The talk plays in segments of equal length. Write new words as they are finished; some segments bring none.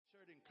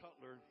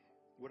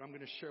what I'm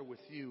going to share with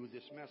you,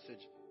 this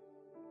message.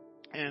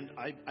 And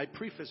I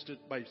prefaced it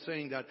by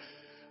saying that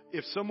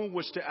if someone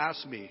was to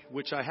ask me,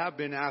 which I have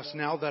been asked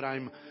now that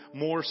I'm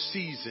more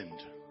seasoned,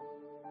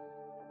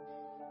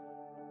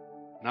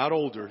 not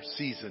older,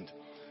 seasoned.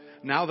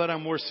 Now that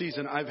I'm more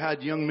seasoned, I've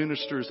had young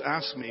ministers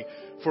ask me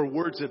for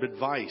words of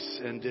advice.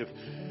 And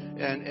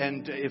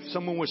if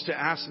someone was to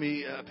ask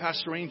me,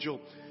 Pastor Angel,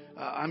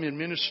 I'm in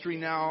ministry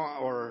now,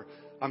 or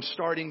I'm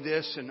starting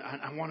this and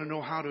I want to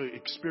know how to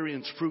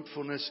experience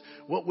fruitfulness,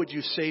 what would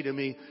you say to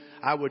me?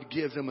 I would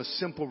give them a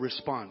simple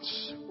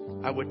response.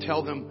 I would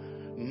tell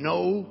them,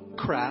 no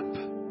crap,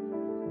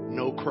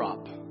 no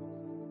crop.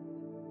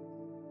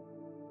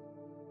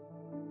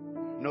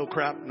 No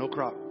crap, no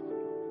crop.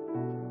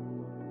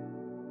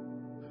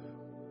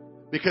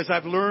 Because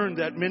I've learned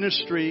that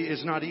ministry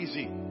is not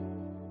easy.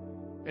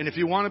 And if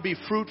you want to be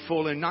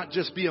fruitful and not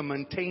just be a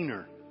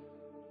maintainer,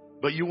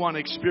 but you want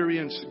to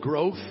experience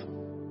growth,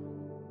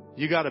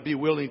 you got to be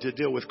willing to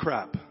deal with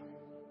crap.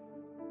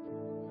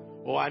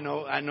 Oh, I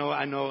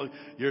know.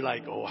 You're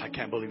like, oh, I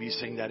can't believe he's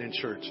saying that in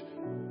church.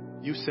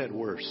 You said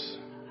worse.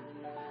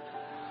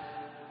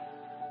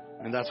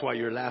 And that's why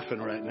you're laughing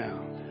right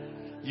now.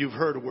 You've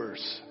heard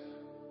worse.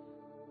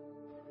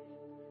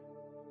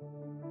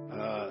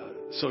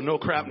 So no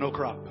crap, no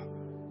crop.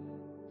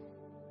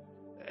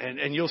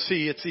 And you'll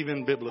see it's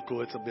even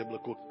biblical. It's a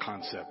biblical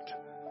concept.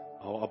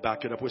 I'll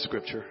back it up with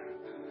scripture.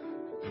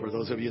 For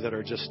those of you that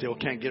are just still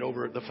can't get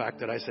over the fact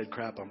that I said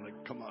crap, I'm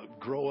like, come on,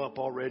 grow up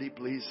already,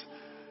 please.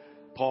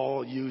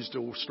 Paul used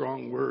a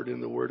strong word in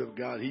the Word of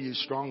God. He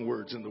used strong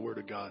words in the Word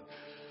of God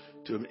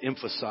to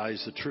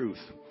emphasize the truth.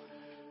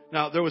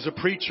 Now, there was a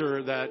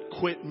preacher that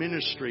quit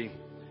ministry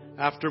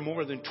after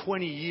more than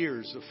 20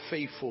 years of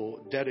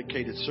faithful,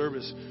 dedicated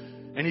service.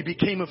 And he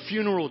became a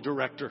funeral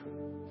director.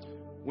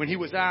 When he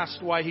was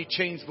asked why he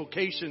changed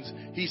vocations,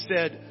 he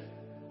said,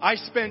 I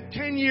spent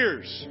 10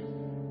 years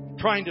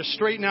trying to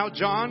straighten out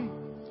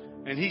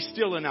John, and he's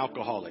still an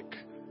alcoholic.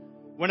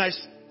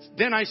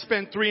 Then I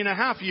spent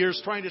 3.5 years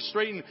trying to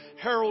straighten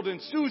Harold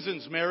and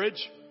Susan's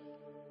marriage,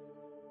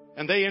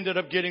 and they ended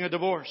up getting a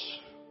divorce.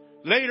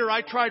 Later,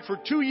 I tried for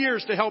 2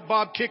 years to help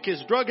Bob kick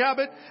his drug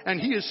habit,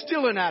 and he is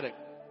still an addict.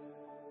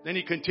 Then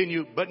he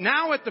continued, but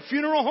now at the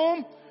funeral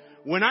home,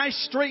 when I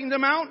straighten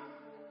them out,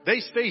 they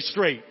stay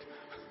straight.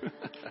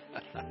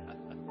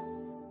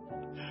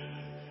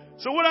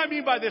 So what I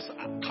mean by this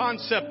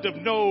concept of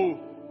no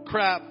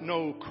crap,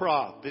 no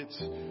crop,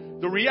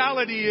 the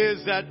reality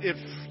is that if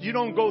you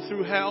don't go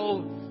through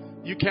hell,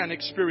 you can't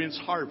experience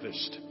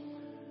harvest.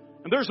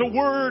 And there's a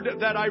word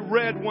that I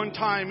read one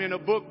time in a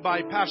book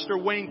by Pastor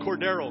Wayne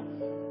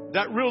Cordero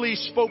that really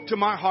spoke to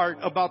my heart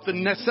about the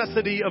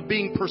necessity of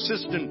being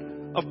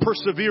persistent, of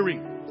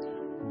persevering.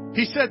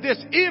 He said this,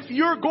 if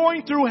you're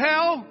going through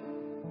hell,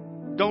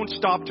 don't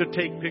stop to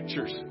take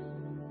pictures.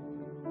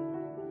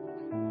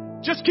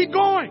 Just keep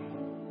going.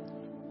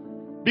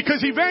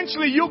 Because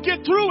eventually you'll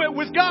get through it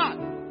with God.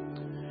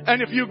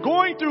 And if you're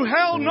going through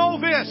hell, know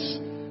this,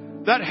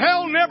 that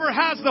hell never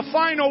has the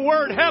final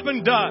word,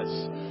 heaven does.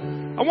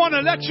 I want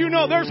to let you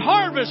know there's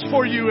harvest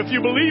for you if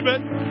you believe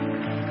it.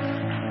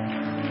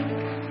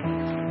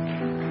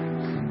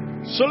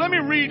 So let me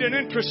read an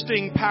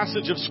interesting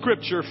passage of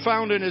scripture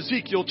found in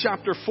Ezekiel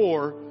chapter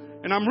 4.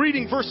 And I'm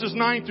reading verses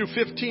 9 through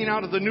 15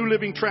 out of the New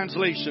Living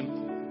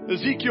Translation.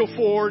 Ezekiel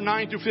 4,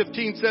 9 through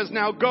 15 says,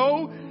 now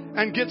go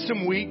and get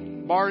some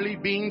wheat, barley,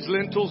 beans,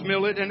 lentils,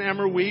 millet, and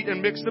emmer wheat, and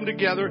mix them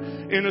together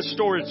in a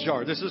storage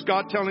jar. This is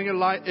God telling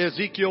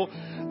Ezekiel,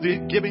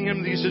 giving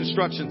him these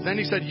instructions. Then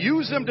he said,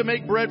 use them to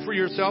make bread for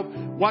yourself.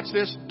 Watch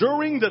this.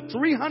 During the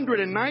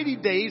 390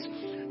 days,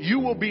 you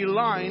will be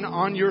lying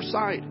on your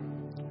side.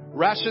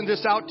 Ration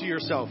this out to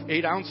yourself,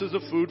 8 ounces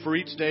of food for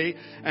each day,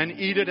 and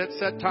eat it at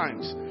set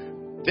times.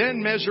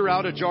 Then measure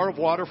out a jar of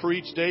water for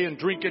each day and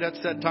drink it at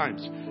set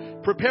times.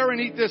 Prepare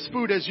and eat this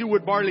food as you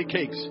would barley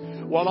cakes.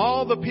 While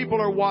all the people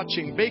are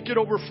watching, bake it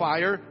over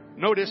fire.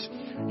 Notice,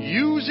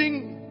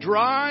 using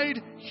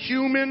dried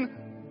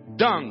human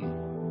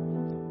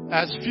dung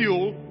as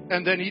fuel,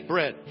 and then eat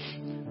bread.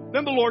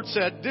 Then the Lord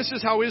said, this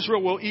is how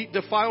Israel will eat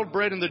defiled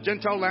bread in the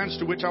Gentile lands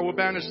to which I will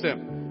banish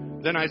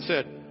them. Then I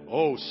said,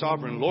 oh,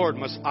 sovereign Lord,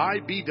 must I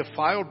be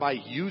defiled by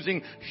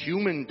using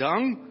human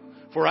dung?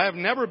 For I have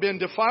never been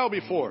defiled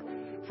before.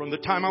 From the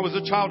time I was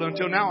a child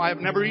until now, I have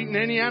never eaten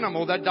any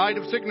animal that died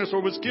of sickness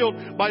or was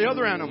killed by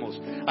other animals.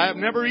 I have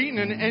never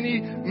eaten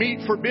any meat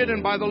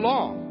forbidden by the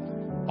law.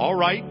 All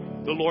right,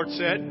 the Lord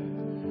said,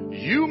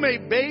 you may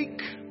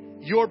bake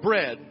your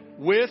bread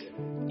with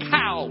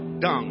cow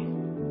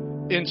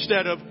dung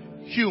instead of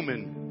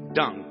human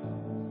dung.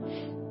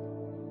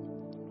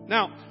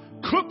 Now,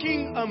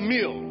 cooking a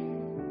meal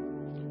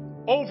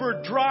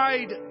over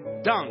dried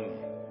dung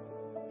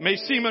may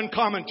seem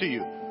uncommon to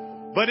you,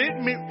 but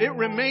it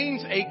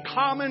remains a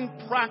common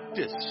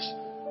practice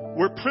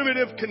where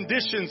primitive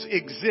conditions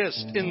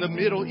exist in the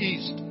Middle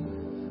East.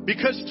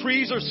 Because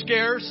trees are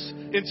scarce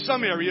in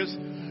some areas,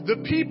 the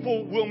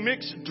people will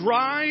mix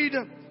dried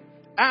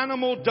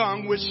animal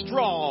dung with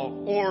straw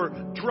or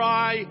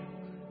dry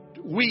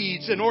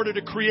weeds in order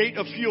to create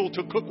a fuel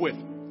to cook with.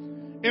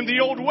 In the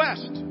Old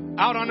West,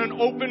 out on an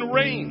open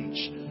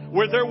range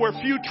where there were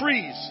few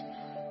trees,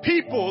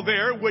 people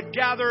there would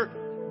gather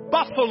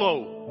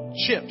buffalo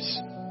chips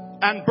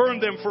and burn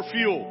them for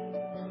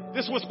fuel.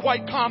 This was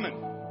quite common.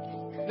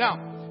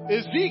 Now,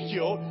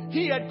 Ezekiel,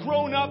 he had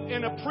grown up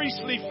in a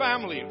priestly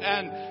family,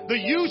 and the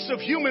use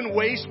of human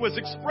waste was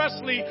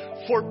expressly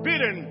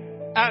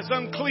forbidden as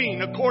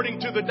unclean according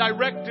to the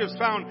directives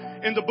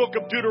found in the book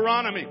of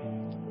Deuteronomy.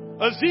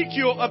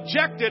 Ezekiel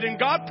objected, and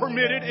God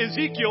permitted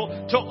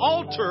Ezekiel to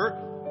alter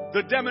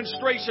the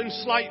demonstration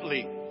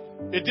slightly.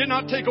 It did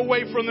not take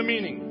away from the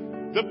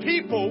meaning. The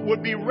people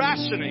would be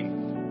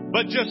rationing,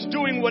 but just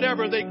doing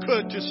whatever they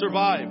could to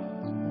survive.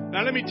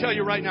 Now let me tell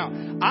you right now,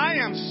 I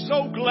am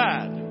so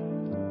glad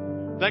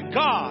that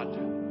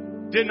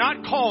God did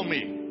not call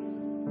me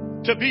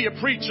to be a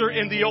preacher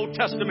in the Old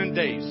Testament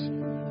days.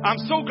 I'm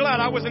so glad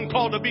I wasn't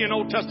called to be an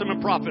Old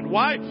Testament prophet.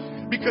 Why?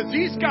 Because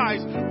these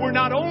guys were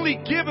not only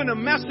given a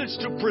message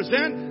to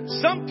present,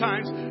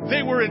 sometimes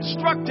they were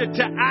instructed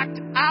to act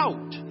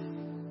out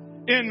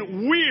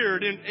in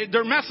weird, in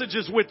their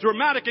messages with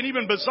dramatic and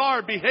even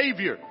bizarre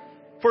behavior.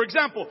 For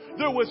example,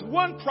 there was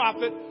one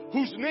prophet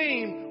whose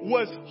name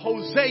was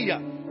Hosea,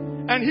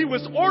 and he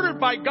was ordered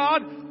by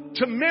God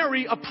to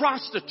marry a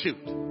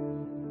prostitute.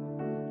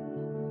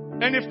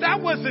 And if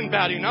that wasn't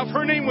bad enough,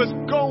 her name was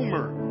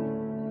Gomer.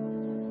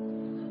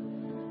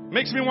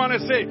 Makes me want to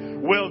say,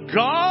 well,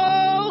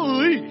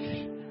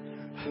 golly.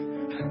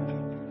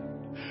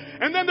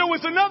 And then there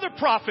was another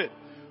prophet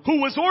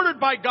who was ordered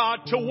by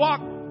God to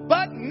walk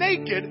butt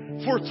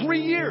naked for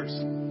 3 years.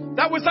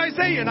 That was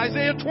Isaiah in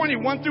Isaiah 20,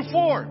 1 through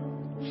 4.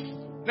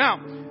 Now,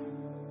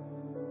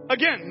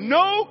 again,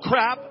 no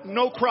crap,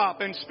 no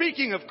crop. And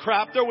speaking of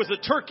crap, there was a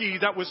turkey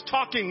that was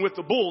talking with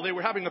the bull. They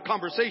were having a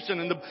conversation,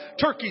 and the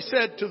turkey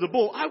said to the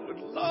bull, I would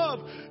love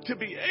to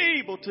be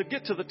able to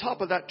get to the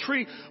top of that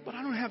tree, but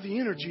I don't have the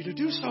energy to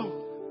do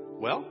so.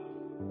 Well,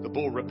 the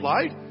bull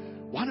replied,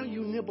 why don't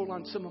you nibble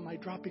on some of my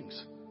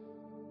droppings?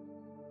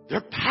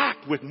 They're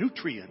packed with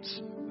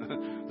nutrients.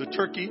 The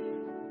turkey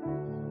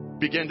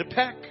began to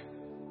peck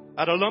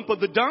at a lump of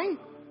the dung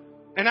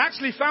and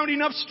actually found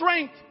enough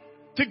strength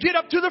to get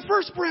up to the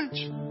first branch.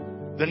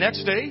 The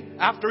next day,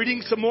 after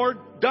eating some more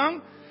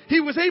dung, he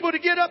was able to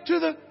get up to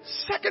the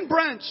second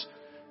branch.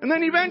 And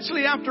then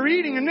eventually, after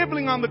eating and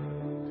nibbling on the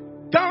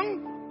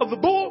dung of the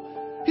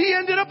bull, he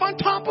ended up on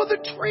top of the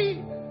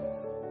tree.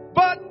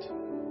 But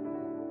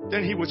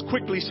then he was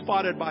quickly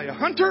spotted by a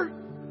hunter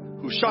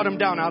who shot him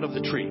down out of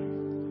the tree.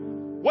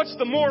 What's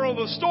the moral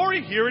of the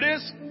story? Here it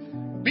is.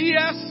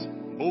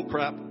 BS, bull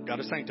crap,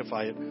 gotta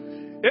sanctify it.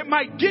 It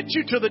might get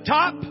you to the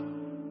top,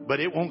 but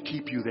it won't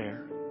keep you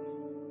there.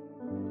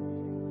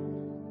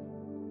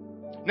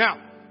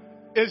 Now,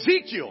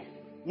 Ezekiel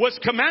was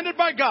commanded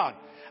by God,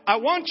 I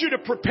want you to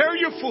prepare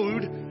your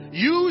food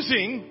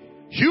using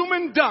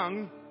human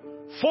dung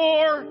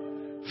for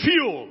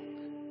fuel,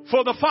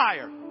 for the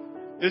fire.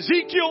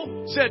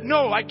 Ezekiel said,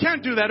 no, I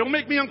can't do that. It'll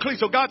make me unclean.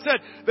 So God said,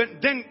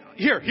 then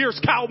here's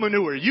cow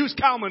manure. Use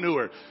cow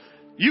manure.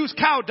 Use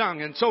cow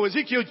dung. And so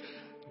Ezekiel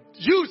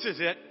uses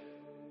it.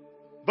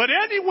 But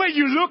any way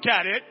you look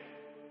at it,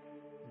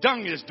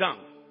 dung is dung.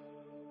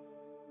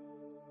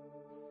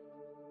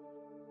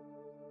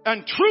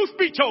 And truth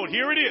be told,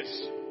 here it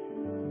is.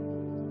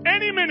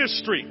 Any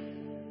ministry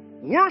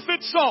worth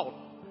its salt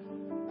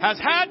has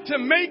had to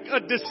make a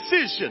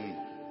decision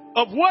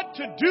of what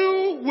to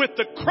do with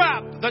the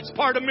crap that's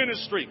part of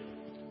ministry.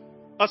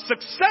 A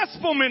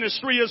successful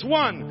ministry is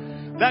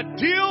one that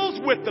deals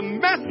with the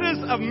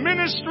messes of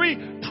ministry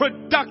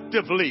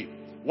productively.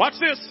 Watch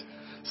this.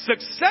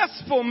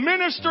 Successful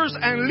ministers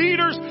and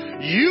leaders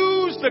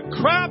use the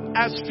crap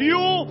as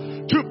fuel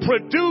to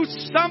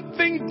produce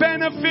something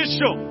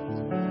beneficial.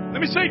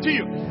 Let me say to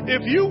you,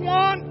 if you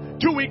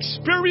want to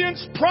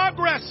experience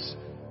progress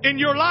in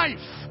your life,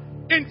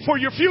 for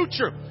your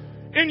future,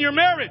 in your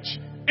marriage,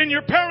 in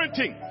your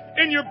parenting,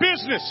 in your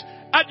business,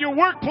 at your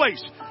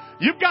workplace,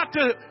 you've got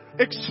to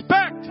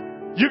expect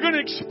you're going to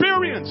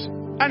experience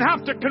and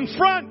have to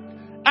confront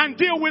and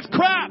deal with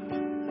crap.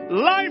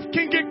 Life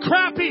can get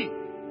crappy.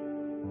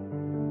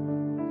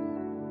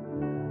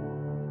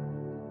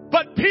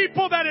 But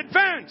people that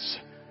advance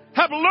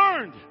have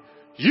learned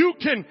you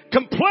can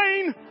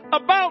complain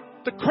about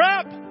the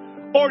crap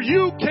or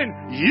you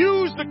can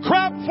use the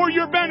crap for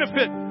your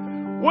benefit.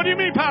 What do you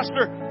mean,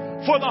 Pastor?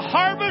 For the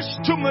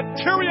harvest to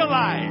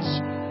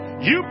materialize,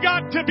 you've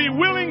got to be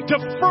willing to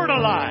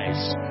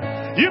fertilize.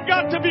 You've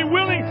got to be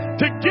willing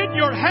to get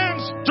your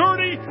hands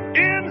dirty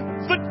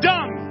in the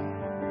dung.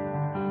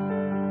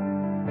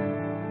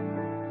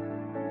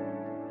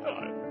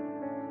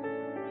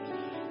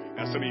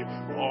 Now some of you,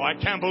 oh, I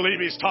can't believe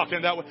he's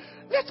talking that way.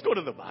 Let's go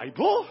to the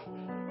Bible.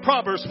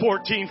 Proverbs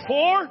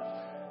 14:4.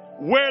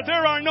 Where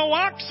there are no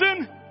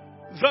oxen,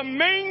 the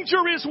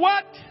manger is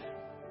what?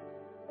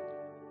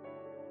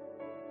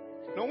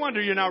 No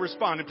wonder you're not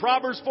responding.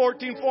 Proverbs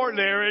 14:4,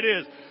 there it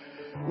is.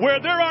 Where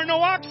there are no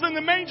oxen,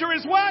 the manger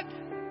is what?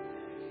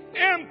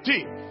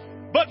 Empty.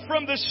 But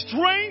from the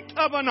strength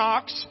of an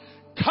ox,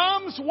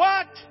 comes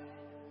what?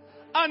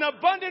 An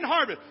abundant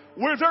harvest.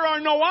 Where there are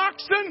no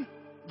oxen,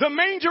 the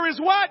manger is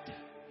what?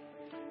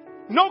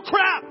 No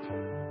crap.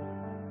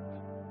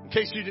 In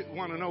case you didn't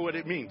want to know what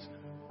it means.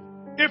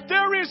 If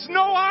there is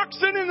no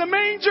oxen in the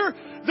manger,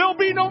 there'll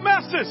be no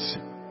messes.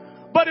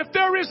 But if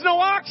there is no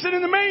oxen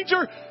in the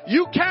manger,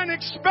 you can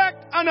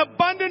expect an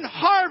abundant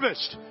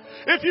harvest.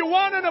 If you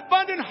want an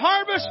abundant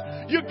harvest,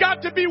 you've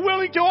got to be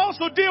willing to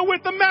also deal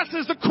with the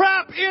messes, the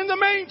crap in the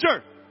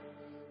manger.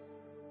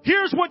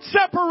 Here's what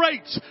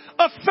separates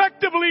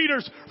effective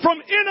leaders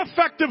from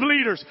ineffective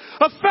leaders.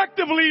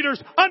 Effective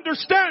leaders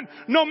understand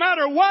no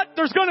matter what,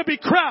 there's going to be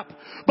crap.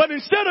 But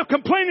instead of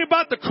complaining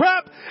about the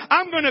crap,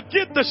 I'm going to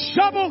get the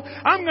shovel.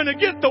 I'm going to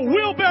get the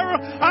wheelbarrow.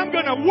 I'm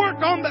going to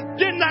work on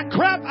getting that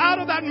crap out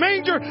of that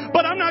manger.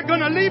 But I'm not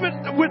going to leave it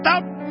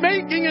without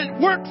making it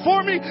work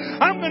for me.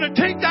 I'm going to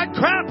take that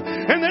crap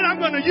and then I'm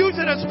going to use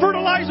it as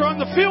fertilizer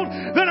on the field.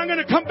 Then I'm going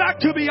to come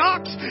back to the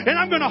ox and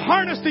I'm going to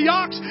harness the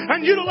ox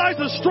and utilize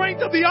the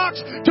strength of the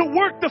ox to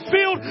work the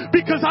field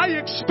because I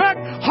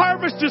expect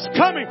harvest is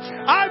coming.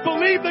 I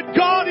believe that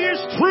God is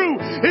true.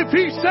 If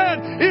He said,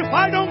 if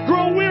I don't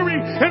grow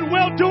weary in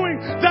well doing,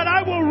 that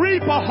I will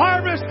reap a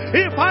harvest.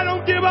 If I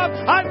don't give up,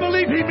 I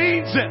believe He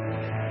means it.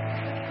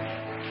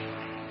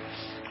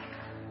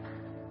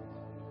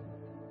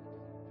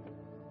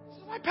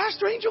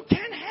 Pastor Angel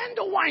can't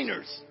handle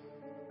whiners.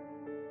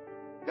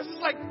 Because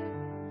it's like,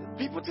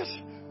 people just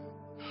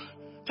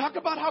talk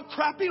about how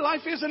crappy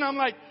life is, and I'm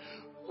like,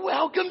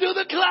 welcome to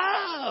the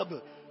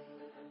club.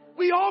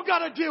 We all got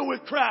to deal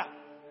with crap.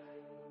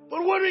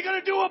 But what are we going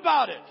to do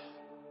about it?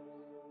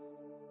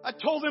 I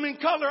told them in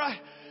color,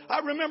 I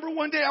remember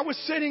one day I was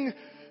sitting,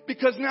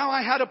 because now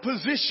I had a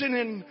position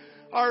in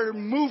our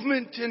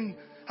movement, and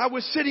I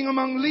was sitting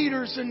among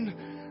leaders,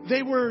 and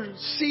they were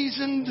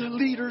seasoned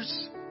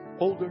leaders.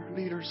 Older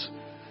leaders.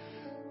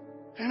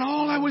 And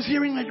all I was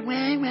hearing was,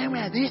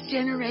 this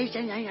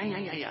generation,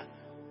 yeah.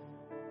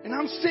 And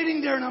I'm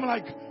sitting there and I'm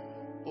like,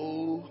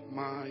 oh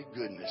my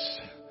goodness.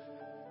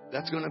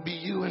 That's going to be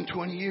you in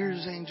 20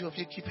 years, Angel, if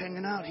you keep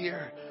hanging out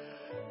here.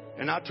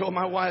 And I told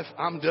my wife,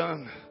 I'm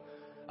done.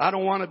 I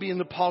don't want to be in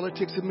the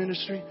politics of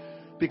ministry.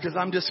 Because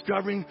I'm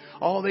discovering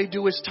all they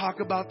do is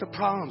talk about the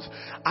problems.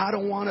 I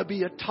don't want to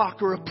be a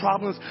talker of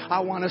problems.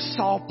 I want to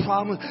solve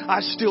problems. I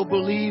still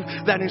believe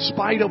that in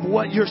spite of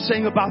what you're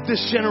saying about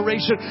this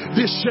generation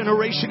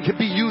can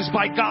be used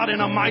by God in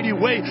a mighty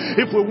way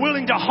if we're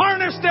willing to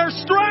harness their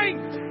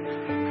strength.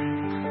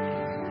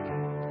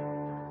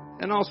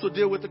 And also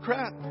deal with the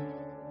crap.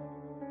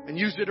 And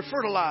use it to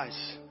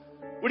fertilize.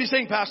 What are you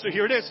saying, Pastor?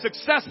 Here it is.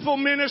 Successful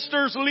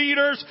ministers,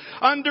 leaders,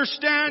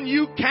 understand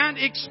you can't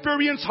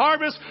experience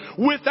harvest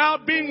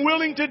without being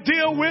willing to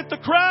deal with the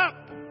crap.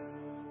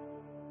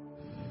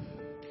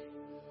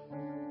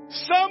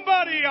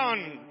 Somebody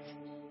on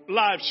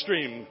live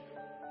stream,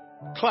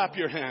 clap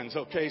your hands,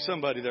 okay?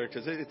 Somebody there,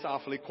 because it's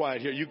awfully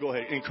quiet here. You go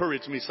ahead.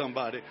 Encourage me,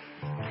 somebody.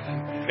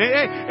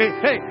 Hey.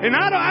 And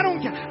I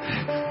don't.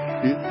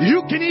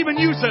 You can even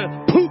use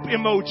a poop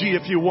emoji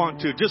if you want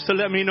to, just to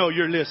let me know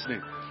you're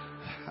listening.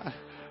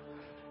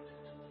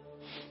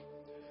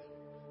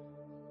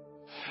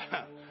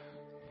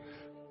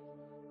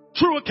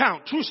 True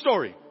account, true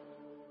story.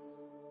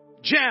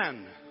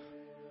 Jan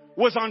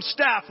was on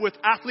staff with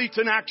Athletes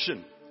in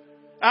Action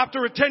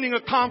after attending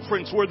a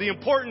conference where the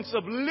importance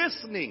of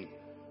listening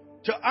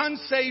to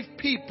unsaved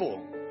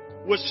people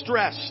was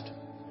stressed.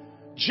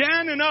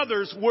 Jan and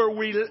others were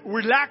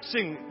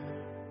relaxing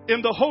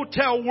in the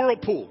hotel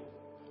whirlpool.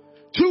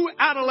 Two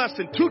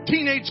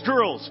teenage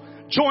girls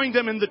joined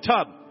them in the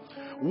tub.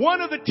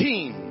 One of the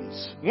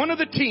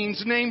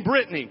teens named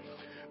Brittany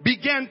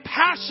began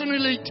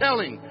passionately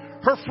telling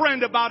her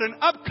friend about an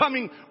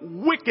upcoming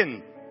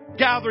Wiccan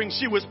gathering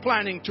she was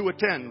planning to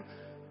attend.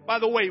 By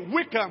the way,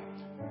 Wicca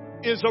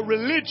is a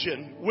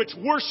religion which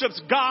worships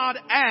God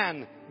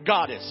and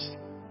Goddess,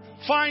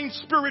 finds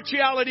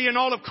spirituality in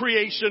all of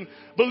creation,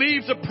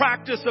 believes the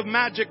practice of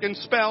magic and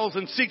spells,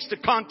 and seeks to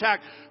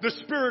contact the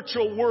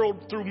spiritual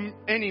world through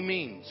any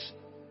means.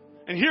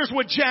 And here's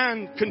what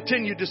Jan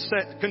continues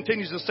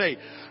to say.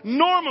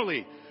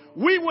 Normally,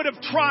 we would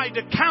have tried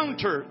to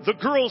counter the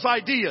girls'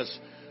 ideas,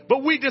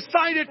 but we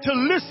decided to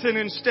listen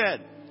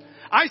instead.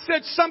 I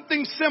said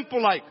something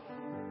simple like,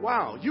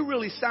 wow, you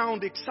really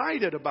sound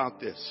excited about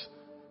this.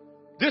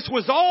 This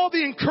was all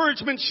the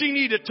encouragement she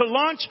needed to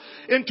launch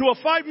into a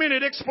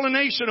 5-minute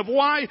explanation of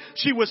why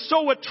she was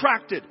so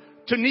attracted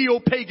to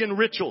neo-pagan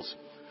rituals.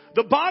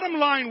 The bottom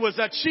line was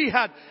that she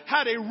had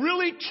a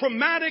really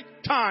traumatic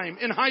time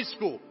in high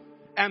school,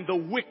 and the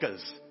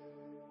Wiccas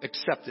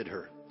accepted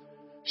her.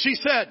 She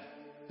said,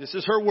 this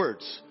is her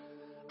words,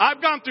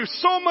 I've gone through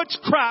so much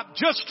crap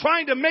just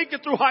trying to make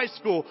it through high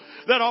school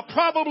that I'll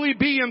probably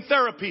be in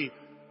therapy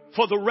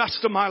for the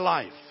rest of my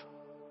life.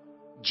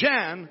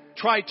 Jan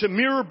tried to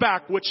mirror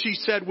back what she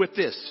said with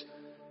this.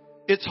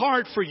 It's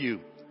hard for you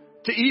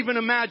to even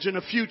imagine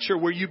a future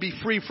where you be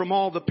free from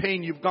all the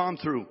pain you've gone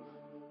through.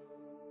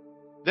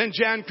 Then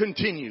Jan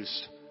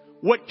continues.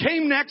 What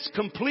came next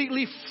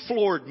completely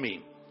floored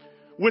me.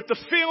 with the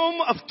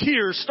film of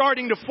tears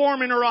starting to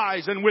form in her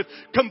eyes and with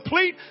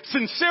complete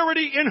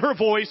sincerity in her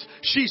voice,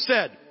 she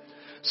said,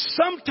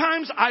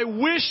 "Sometimes I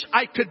wish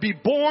I could be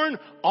born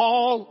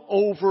all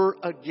over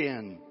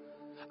again.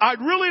 I'd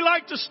really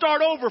like to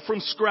start over from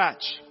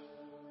scratch."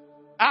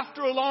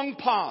 After a long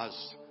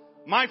pause,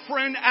 my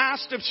friend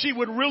asked if she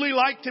would really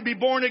like to be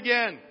born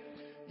again.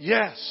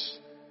 "Yes,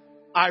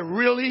 I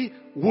really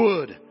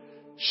would,"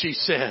 she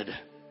said.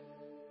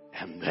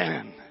 And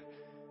then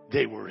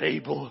they were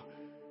able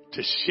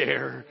to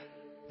share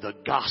the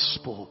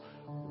gospel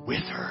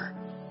with her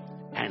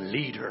and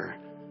lead her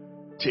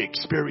to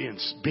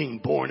experience being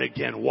born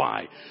again.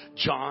 Why?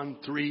 John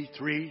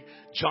 3:3,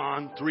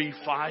 John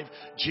 3:5.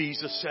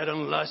 Jesus said,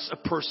 unless a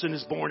person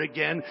is born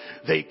again,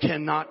 they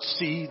cannot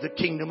see the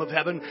kingdom of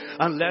heaven.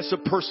 Unless a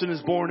person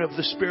is born of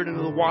the Spirit and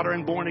of the water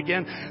and born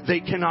again, they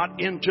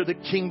cannot enter the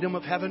kingdom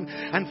of heaven.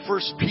 And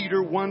 1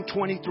 Peter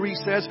 1:23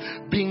 says,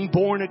 being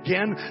born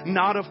again,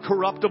 not of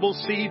corruptible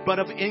seed, but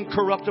of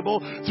incorruptible,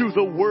 through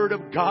the word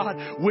of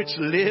God, which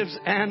lives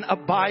and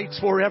abides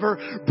forever.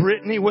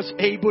 Brittany was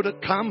able to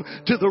come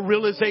to the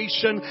realization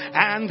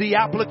and the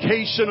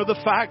application of the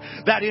fact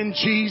that in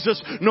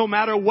Jesus, no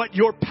matter what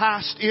your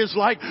past is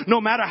like,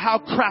 no matter how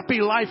crappy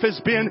life has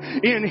been,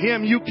 in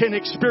Him you can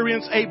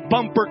experience a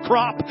bumper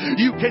crop.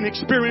 You can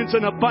experience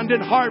an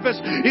abundant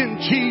harvest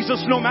in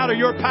Jesus, no matter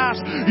your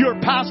past. Your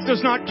past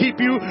does not keep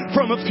you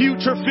from a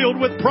future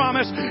filled with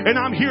promise. And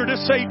I'm here to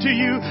say to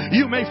you,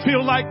 you may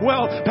feel like,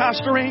 well,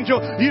 Pastor Angel,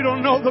 you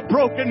don't know the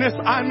brokenness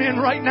I'm in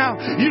right now.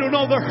 You don't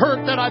know the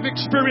hurt that I've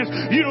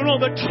experienced. You don't know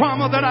the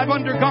trauma that I've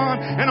undergone.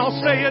 And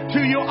I'll say it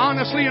to you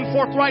honestly and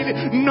forthrightly.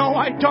 No,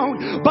 I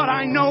don't. But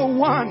I know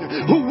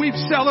one who we've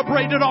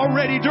celebrated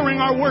already during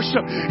our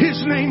worship.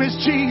 His name is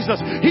Jesus.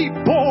 He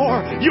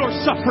bore your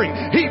suffering.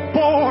 He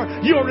bore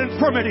your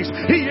infirmities.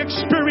 He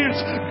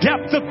experienced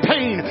depth of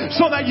pain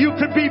so that you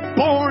could be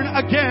born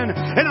again.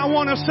 And I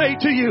want to say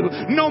to you,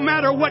 no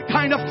matter what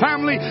kind of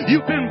family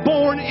you've been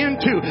born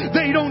into,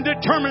 they don't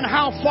determine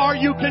how far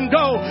you can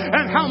go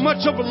and how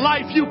much of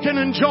life you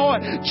can enjoy.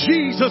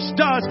 Jesus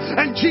does.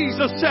 And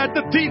Jesus said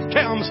the thief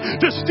comes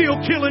to steal,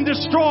 kill, and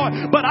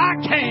destroy. But I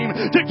came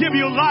to give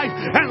you life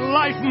and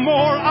life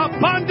more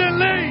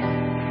abundantly.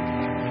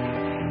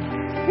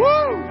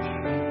 Woo!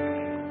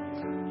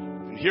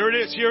 And here it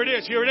is, here it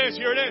is, here it is,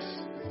 here it is.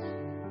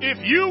 If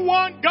you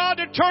want God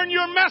to turn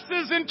your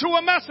messes into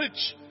a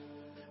message,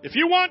 if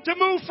you want to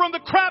move from the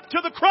crap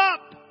to the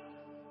crop,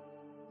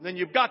 then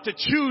you've got to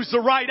choose the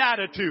right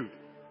attitude.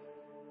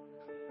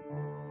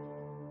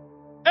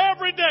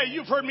 Every day,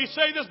 you've heard me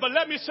say this, but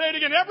let me say it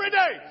again. Every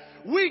day,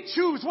 we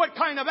choose what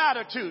kind of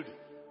attitude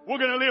we're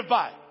going to live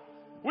by.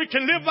 We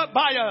can live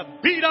by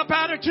a beat up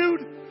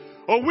attitude,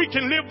 or we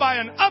can live by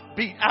an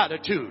upbeat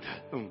attitude.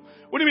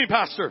 What do you mean,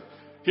 Pastor?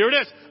 Here it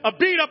is. A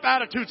beat up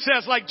attitude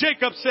says, like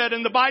Jacob said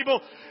in the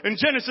Bible in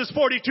Genesis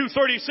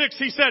 42:36,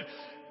 he said,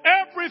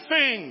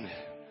 everything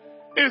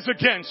is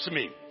against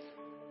me.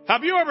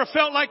 Have you ever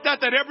felt like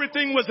that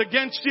everything was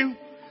against you?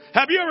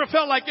 Have you ever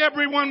felt like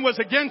everyone was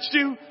against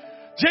you?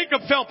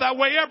 Jacob felt that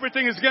way.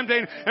 Everything is against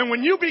him. And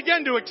when you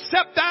begin to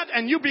accept that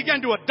and you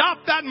begin to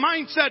adopt that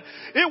mindset,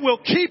 it will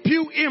keep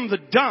you in the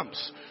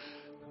dumps.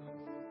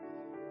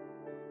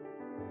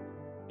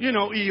 You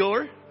know,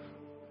 Eeyore,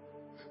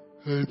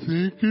 I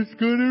think it's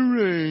going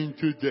to rain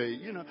today.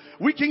 You know,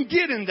 we can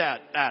get in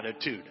that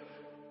attitude.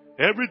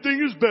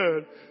 Everything is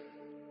bad.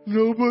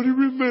 Nobody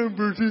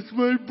remembers it's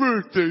my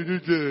birthday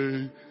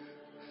today.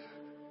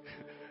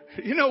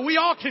 You know, we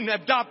all can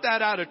adopt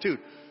that attitude.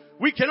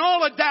 We can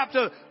all adapt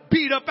a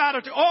beat up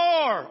attitude.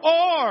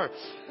 Or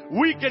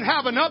we can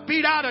have an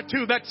upbeat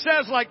attitude that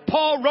says, like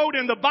Paul wrote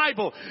in the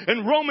Bible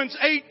in Romans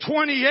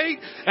 8:28,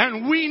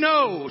 and we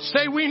know,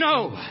 say we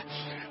know,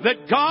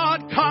 that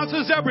God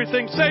causes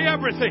everything, say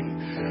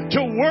everything,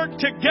 to work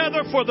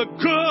together for the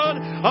good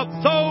of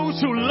those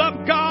who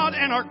love God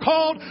and are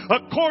called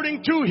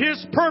according to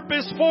His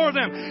purpose for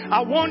them.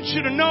 I want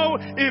you to know,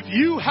 if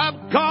you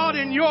have God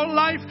in your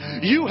life,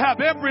 you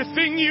have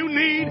everything you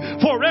need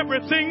for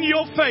everything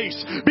you'll face.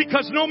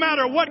 Because no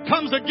matter what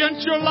comes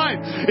against your life,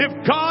 if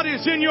God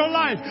is in your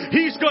life,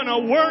 He's going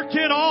to work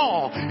it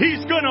all.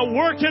 He's going to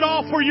work it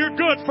all for your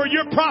good, for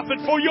your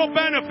profit, for your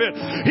benefit.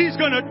 He's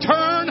going to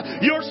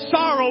turn your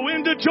sorrow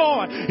into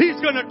joy. He's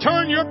going to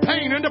turn your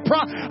pain into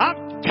profit.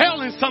 I'm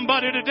telling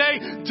somebody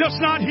today, just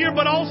not here,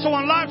 but also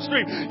on live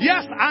stream.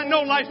 Yes, I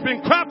know life's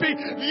been crappy.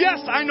 Yes,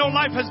 I know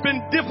life has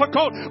been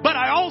difficult. But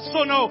I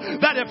also know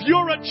that if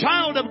you're a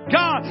child of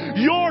God,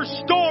 your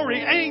story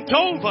ain't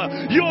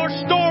over. Your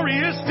story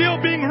is still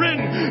being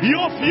written.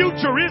 Your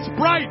future is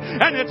bright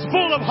and it's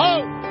full of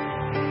hope.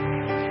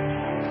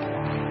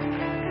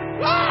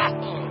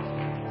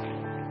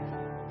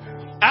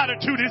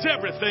 Attitude is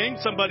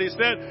everything, somebody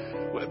said.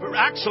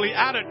 Actually,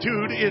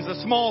 attitude is a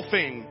small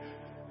thing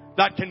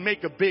that can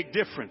make a big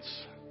difference.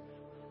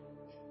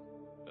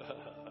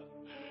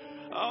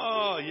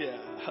 Oh, yeah.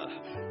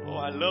 Oh,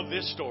 I love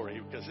this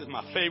story because it's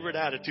my favorite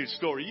attitude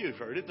story. You've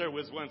heard it. There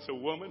was once a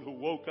woman who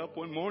woke up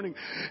one morning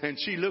and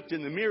she looked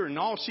in the mirror and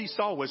all she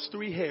saw was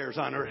 3 hairs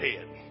on her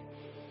head.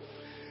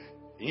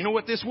 You know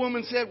what this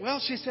woman said? Well,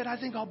 she said, I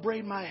think I'll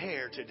braid my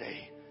hair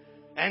today.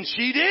 And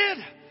she did.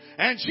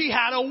 And she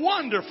had a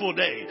wonderful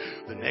day.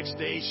 The next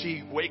day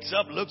she wakes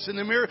up, looks in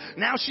the mirror.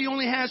 Now she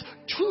only has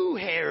 2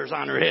 hairs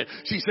on her head.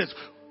 She says,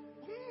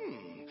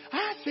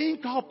 I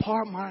think I'll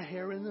part my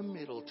hair in the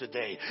middle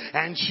today.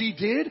 And she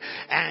did,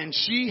 and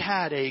she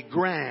had a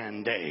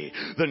grand day.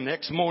 The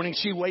next morning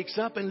she wakes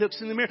up and looks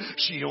in the mirror.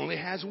 She only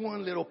has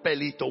 1 little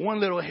pelito,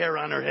 1 little hair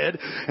on her head.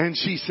 And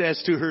she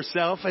says to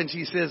herself, and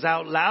she says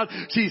out loud,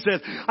 she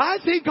says, I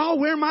think I'll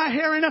wear my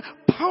hair in a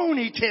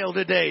ponytail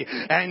today.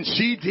 And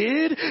she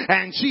did,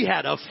 and she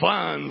had a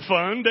fun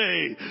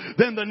day.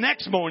 Then the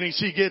next morning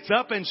she gets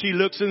up and she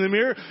looks in the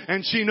mirror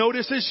and she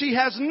notices she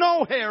has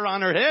no hair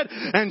on her head,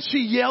 and she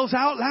yells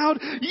out loud,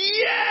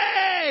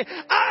 yay!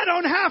 I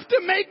don't have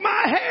to make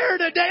my hair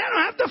today. I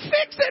don't have to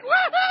fix it.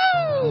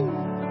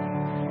 Woohoo!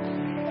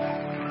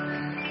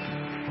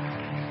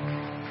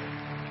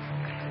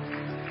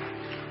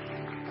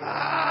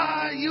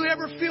 You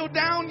ever feel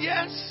down?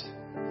 Yes.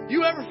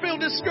 You ever feel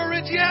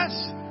discouraged? Yes.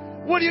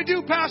 What do you do,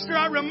 Pastor?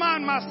 I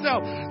remind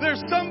myself there's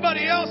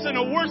somebody else in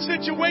a worse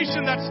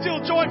situation that's still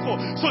joyful.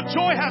 So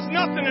joy has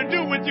nothing to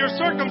do with your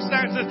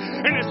circumstances.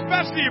 And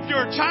especially if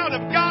you're a child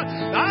of God,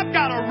 I've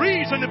got a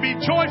reason to be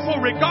joyful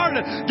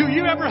regardless. Do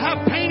you ever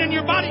have pain in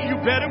your body? You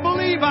better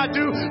believe I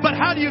do. But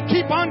how do you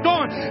keep on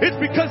going?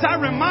 It's because I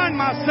remind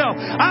myself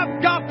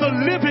I've got the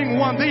living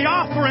one, the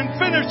author and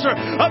finisher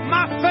of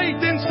my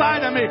faith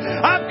inside of me.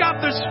 I've got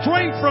the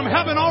strength from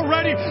heaven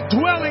already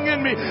dwelling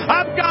in me.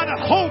 I've got a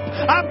hope.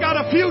 I've got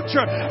a future.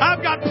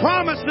 I've got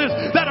promises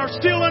that are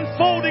still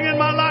unfolding in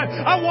my life.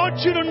 I want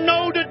you to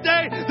know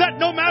today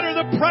that no matter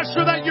the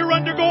pressure that you're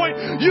undergoing,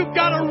 you've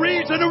got a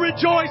reason to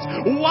rejoice.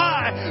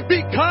 Why?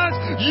 Because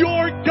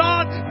your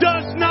God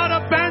does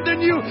not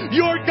abandon you.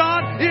 Your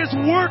God is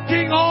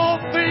working all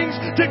things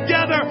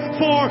together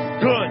for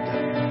good.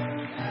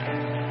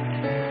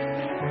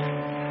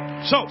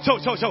 So,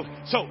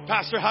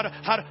 Pastor, how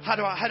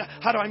do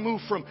I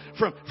move from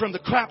the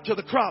crap to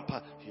the crop?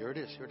 Here it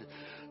is.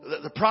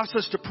 The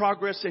process to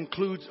progress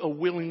includes a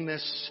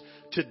willingness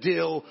to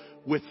deal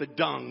with the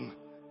dung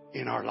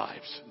in our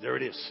lives. There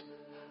it is.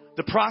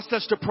 The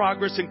process to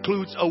progress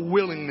includes a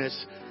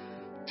willingness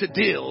to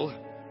deal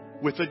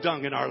with the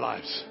dung in our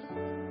lives.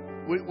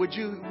 Would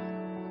you,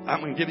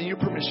 I'm giving you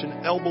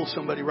permission, elbow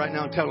somebody right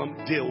now and tell them,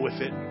 deal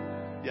with it.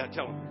 Yeah,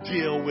 tell them,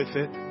 deal with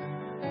it.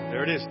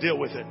 There it is, deal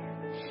with it.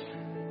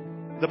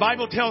 The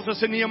Bible tells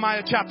us in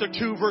Nehemiah chapter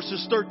 2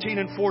 verses 13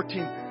 and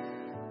 14.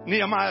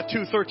 Nehemiah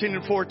 2, 13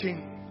 and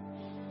 14.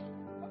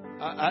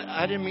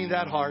 I didn't mean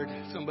that hard.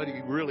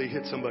 Somebody really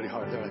hit somebody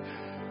hard.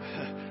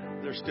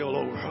 They're still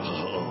over.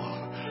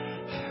 Oh.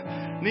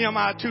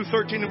 Nehemiah 2,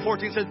 13 and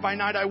 14 says, by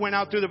night I went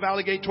out through the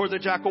valley gate toward the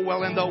jackal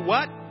well and the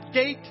what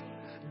gate?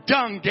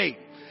 Dung gate.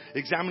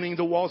 Examining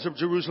the walls of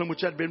Jerusalem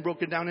which had been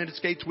broken down and its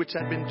gates which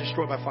had been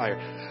destroyed by fire.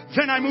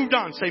 Then I moved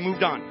on. Say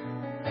moved on.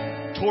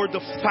 Toward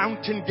the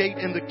fountain gate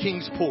and the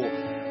king's pool.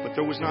 But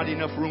there was not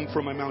enough room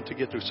for my mount to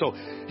get through. So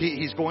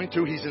he's going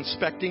through, he's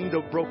inspecting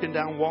the broken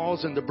down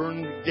walls and the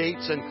burned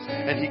gates.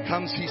 And he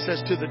comes, he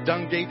says to the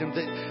dung gate, and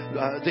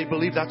they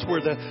believe that's where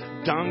the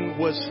dung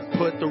was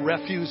put, the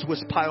refuse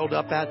was piled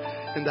up at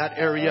in that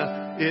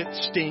area. It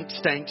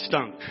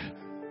stunk.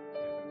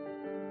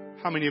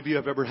 How many of you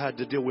have ever had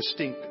to deal with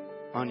stink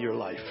on your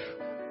life?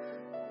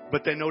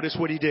 But then notice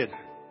what he did.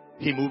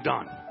 He moved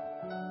on.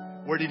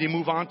 Where did he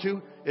move on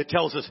to? It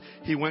tells us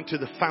he went to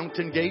the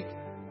fountain gate.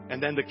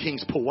 And then the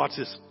king's pool. Watch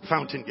this,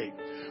 fountain gate.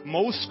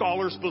 Most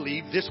scholars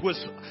believe this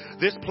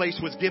place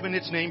was given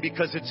its name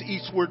because its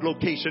eastward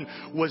location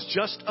was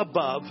just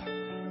above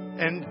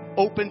and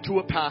open to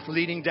a path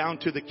leading down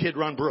to the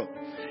Kidron Brook.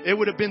 It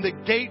would have been the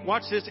gate,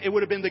 watch this, it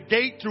would have been the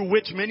gate through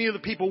which many of the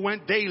people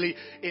went daily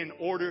in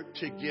order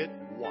to get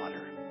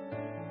water.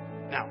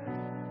 Now,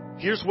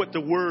 here's what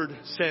the word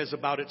says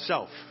about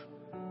itself.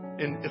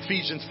 In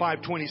Ephesians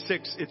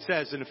 5:26, it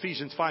says in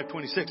Ephesians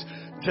 5:26,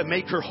 to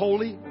make her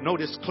holy,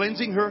 notice,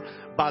 cleansing her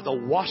by the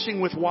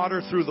washing with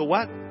water through the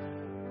what?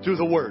 Through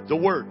the word. The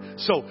word.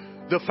 So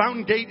the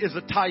fountain gate is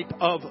a type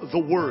of the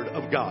word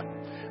of God.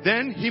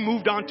 Then he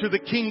moved on to the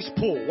king's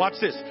pool. Watch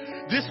this.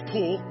 This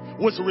pool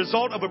was a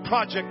result of a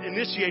project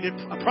initiated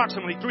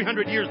approximately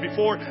 300 years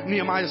before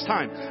Nehemiah's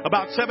time.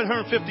 About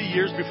 750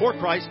 years before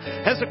Christ,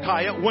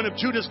 Hezekiah, one of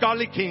Judah's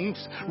godly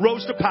kings,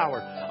 rose to power.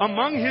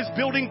 Among his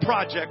building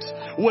projects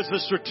was the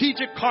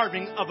strategic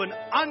carving of an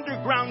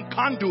underground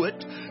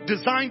conduit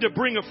designed to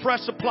bring a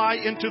fresh supply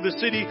into the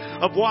city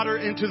of water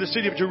into the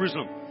city of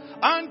Jerusalem.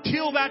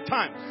 Until that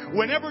time,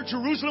 whenever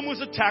Jerusalem was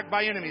attacked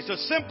by enemies, a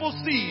simple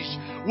siege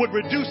would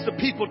reduce the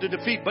people to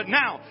defeat. But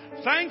now,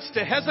 thanks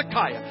to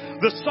Hezekiah,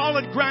 the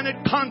solid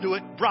granite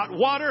conduit brought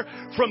water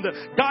from the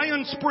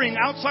Gihon spring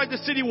outside the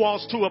city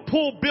walls to a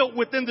pool built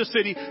within the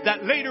city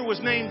that later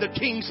was named the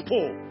King's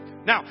Pool.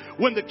 Now,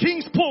 when the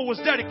King's Pool was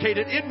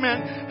dedicated, it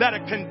meant that a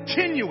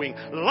continuing,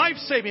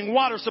 life-saving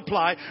water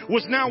supply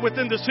was now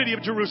within the city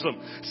of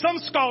Jerusalem. Some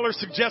scholars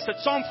suggest that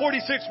Psalm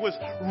 46 was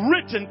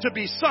written to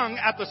be sung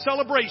at the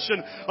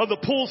celebration of the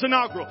pool's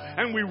inaugural.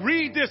 And we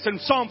read this in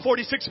Psalm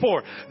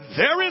 46:4.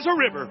 There is a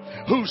river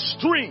whose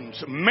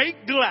streams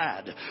make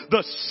glad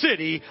the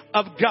city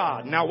of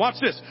God. Now watch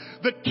this.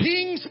 The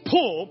King's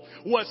Pool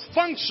was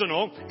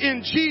functional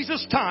in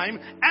Jesus' time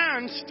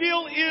and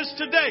still is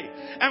today,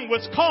 and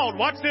was called,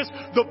 watch this,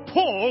 the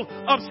Pool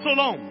of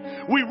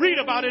Siloam. We read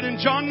about it in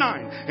John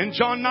 9. In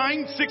John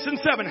 9, 6 and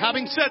 7,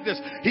 having said this,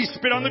 he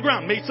spit on the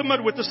ground, made some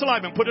mud with the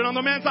saliva, and put it on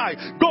the man's eye.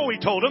 Go, he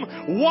told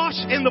him, wash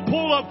in the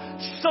pool of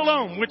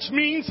Siloam, which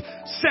means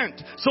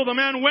sent. So the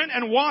man went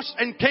and washed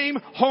and came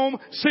home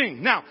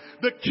singing. Now,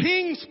 the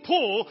King's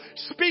Pool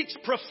speaks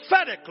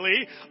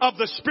prophetically of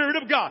the Spirit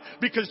of God,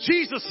 because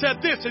Jesus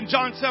said this in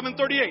John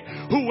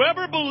 7:38.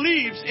 Whoever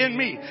believes in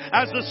me,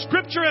 as the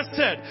scripture has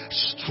said,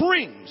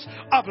 streams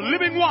of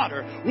living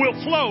water will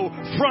flow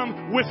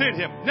from within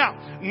him. Now,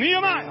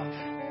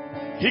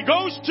 Nehemiah, he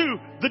goes to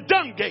the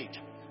dung gate,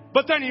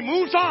 but then he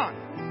moves on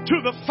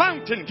to the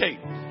fountain gate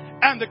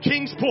and the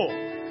King's Pool.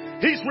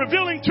 He's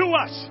revealing to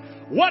us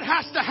what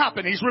has to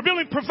happen. He's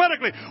revealing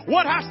prophetically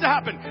what has to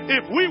happen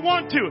if we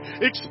want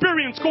to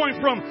experience going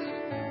from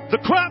the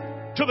crop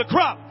to the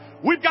crop.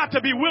 We've got to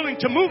be willing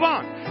to move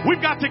on.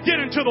 We've got to get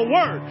into the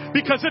Word,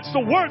 because it's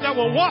the Word that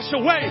will wash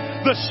away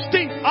the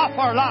stink off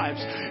our lives.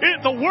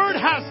 The Word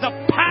has the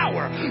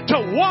power to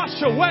wash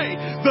away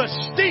the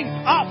stink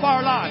off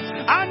our lives.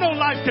 I know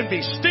life can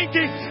be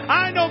stinky.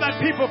 I know that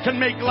people can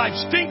make life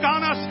stink on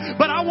us,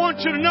 but I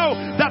want you to know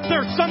that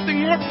there's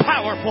something more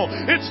powerful.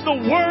 It's the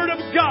Word of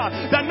God,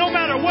 that no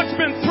matter what's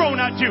been thrown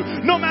at you,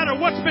 no matter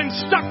what's been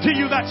stuck to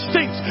you that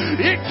stinks,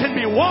 it can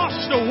be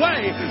washed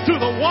away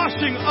through the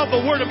washing of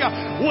the Word of God.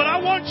 What I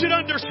want you to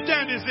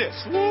understand is this.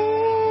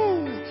 Woo!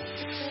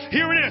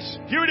 Here it is.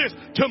 Here it is.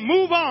 To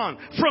move on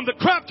from the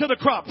crop to the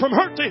crop, from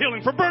hurt to healing,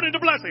 from burden to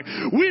blessing,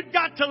 we've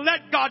got to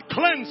let God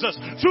cleanse us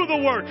through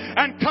the Word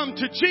and come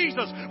to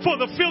Jesus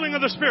for the filling of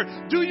the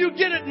Spirit. Do you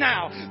get it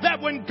now? That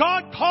when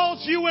God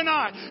calls you and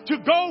I to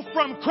go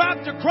from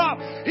crop to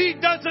crop, He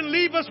doesn't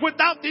leave us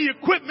without the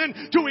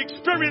equipment to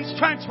experience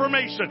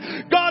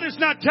transformation. God is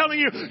not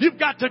telling you,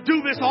 you've got to do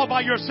this all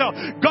by yourself.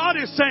 God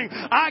is saying,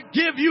 I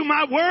give you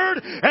my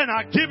Word and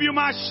I give you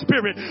my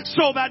Spirit,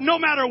 so that no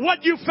matter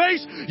what you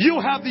face,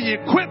 you have the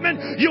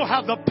equipment, you'll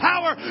have the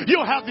power,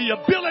 you'll have the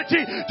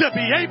ability to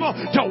be able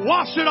to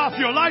wash it off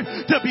your life,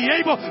 to be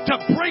able to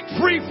break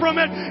free from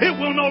it. It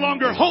will no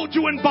longer hold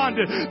you in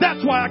bondage.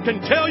 That's why I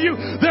can tell you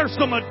there's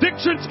some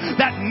addictions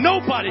that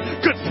nobody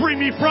could free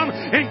me from,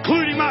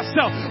 including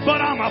myself. But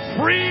I'm a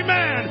free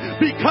man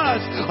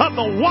because of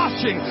the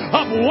washing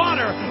of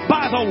water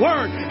by the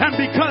Word, and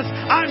because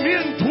I'm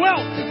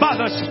indwelt by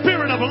the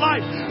Spirit of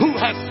life who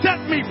has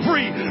set me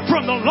free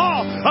from the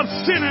law of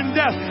sin and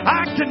death.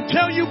 I can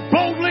tell you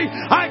boldly,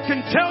 I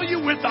can tell you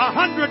with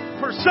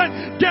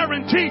 100%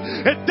 guarantee,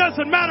 it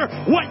doesn't matter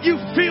what you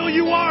feel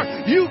you are,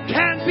 you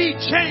can be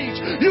changed.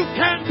 You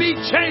can be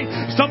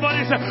changed.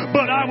 Somebody said,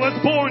 but I was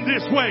born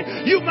this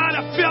way. You might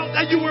have felt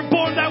that you were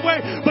born that way,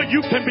 but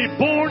you can be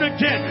born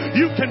again.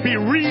 You can be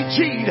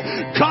regened.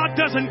 God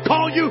doesn't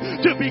call you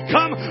to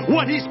become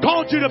what He's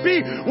called you to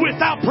be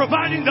without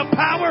providing the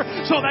power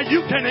so that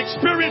you can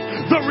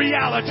experience the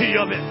reality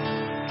of it.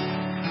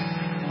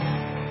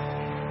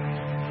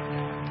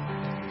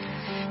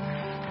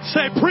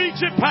 Say, preach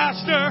it,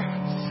 Pastor.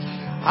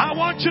 I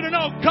want you to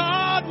know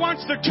God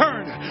wants to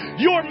turn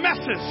your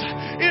messes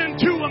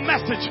into a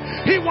message.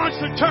 He wants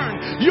to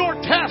turn your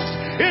test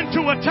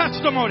into a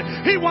testimony.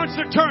 He wants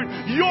to turn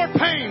your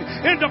pain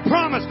into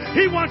promise.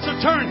 He wants to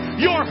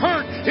turn your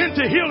hurt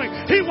into healing.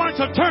 He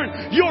wants to turn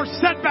your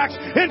setbacks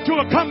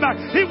into a comeback.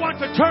 He wants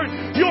to turn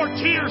your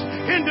tears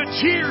into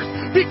cheers,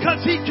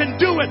 because He can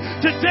do it.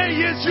 Today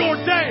is your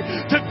day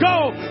to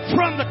go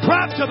from the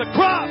crop to the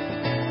crop.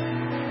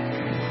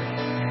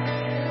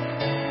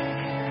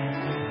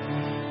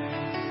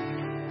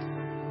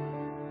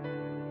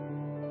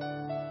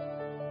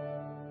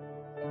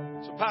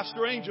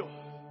 Pastor Angel,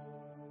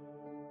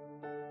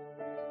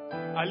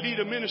 I lead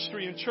a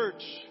ministry in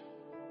church.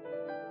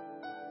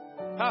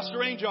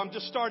 Pastor Angel, I'm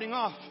just starting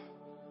off.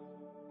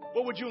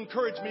 What would you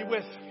encourage me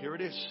with? Here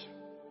it is.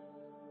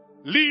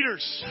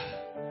 Leaders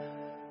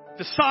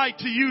decide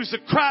to use the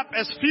crap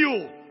as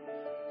fuel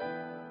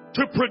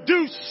to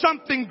produce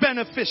something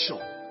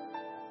beneficial.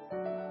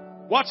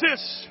 Watch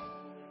this.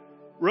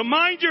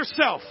 Remind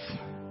yourself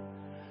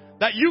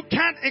that you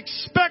can't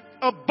expect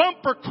a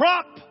bumper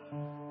crop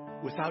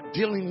without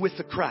dealing with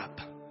the crap.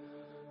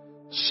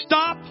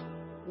 Stop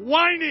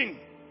whining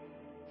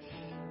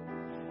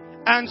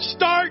and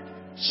start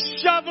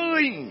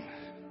shoveling.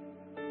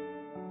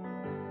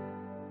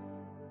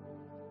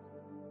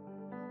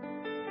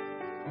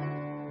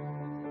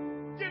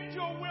 Get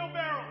your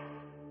wheelbarrow.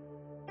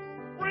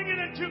 Bring it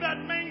into that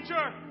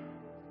manger.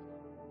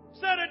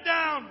 Set it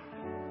down.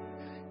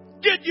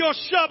 Get your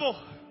shovel.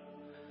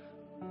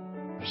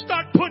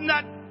 Start putting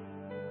that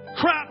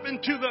crap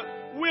into the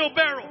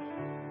wheelbarrow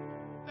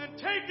and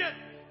take it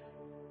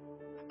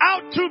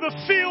out to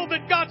the field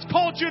that God's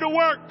called you to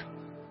work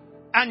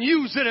and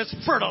use it as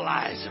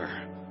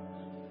fertilizer.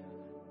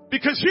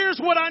 Because here's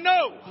what I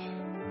know.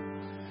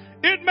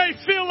 It may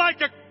feel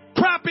like a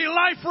crappy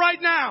life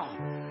right now,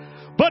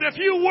 but if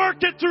you work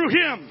it through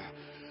Him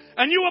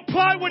and you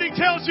apply what He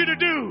tells you to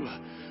do,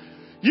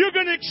 you're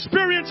going to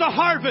experience a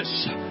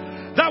harvest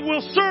that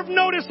will serve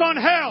notice on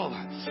hell.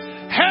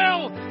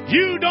 Hell,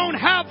 you don't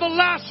have the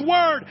last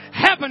word.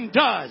 Heaven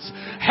does.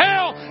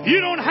 Hell, you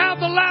don't have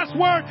the last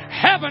word.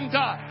 Heaven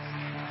does.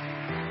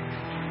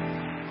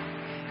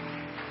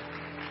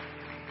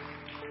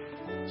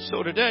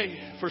 So today,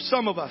 for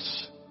some of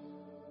us,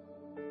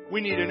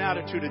 we need an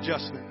attitude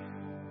adjustment.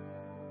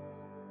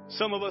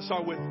 Some of us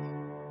are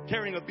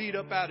carrying a beat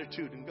up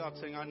attitude, and God's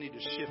saying, I need to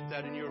shift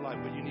that in your life,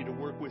 but you need to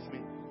work with me.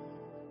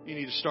 You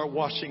need to start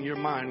washing your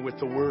mind with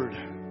the Word.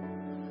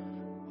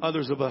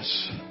 Others of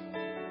us,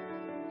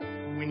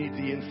 we need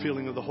the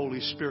infilling of the Holy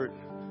Spirit.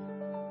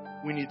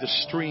 We need the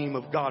stream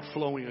of God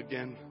flowing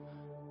again.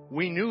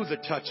 We knew the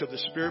touch of the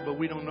Spirit, but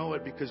we don't know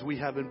it because we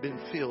haven't been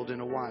filled in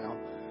a while.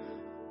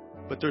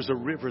 But there's a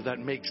river that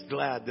makes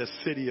glad the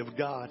city of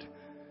God.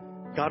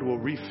 God will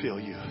refill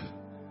you.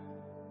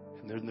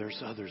 And then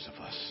there's others of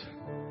us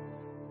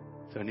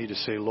that need to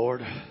say,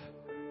 Lord,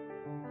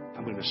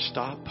 I'm going to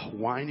stop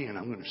whining and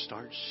I'm going to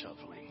start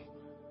shoveling.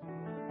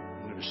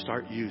 I'm going to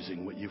start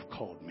using what you've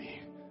called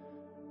me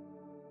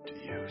to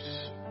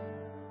use.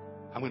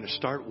 I'm going to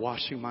start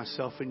washing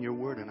myself in your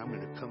word, and I'm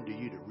going to come to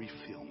you to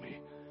refill me.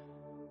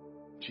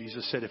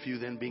 Jesus said, if you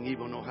then being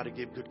evil know how to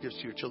give good gifts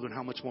to your children,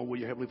 how much more will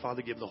your Heavenly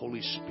Father give the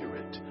Holy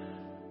Spirit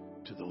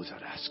to those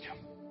that ask Him?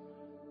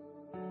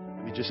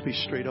 Let me just be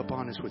straight up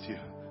honest with you.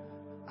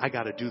 I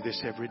got to do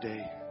this every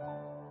day.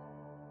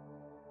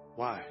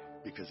 Why?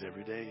 Because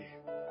every day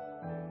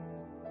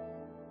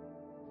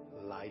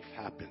life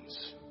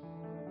happens.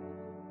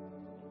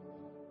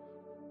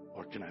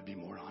 Or can I be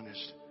more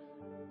honest?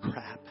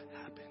 Crap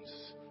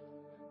happens.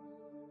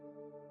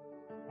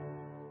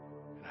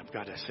 And I've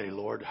got to say,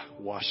 Lord,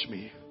 wash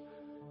me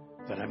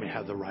that I may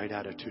have the right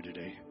attitude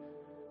today.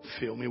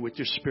 Fill me with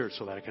your Spirit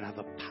so that I can have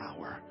the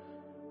power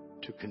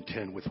to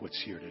contend with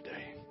what's here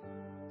today.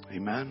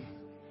 Amen.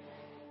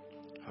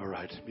 All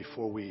right.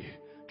 Before we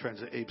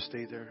transit, Abe,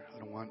 stay there. I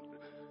don't want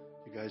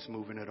you guys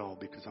moving at all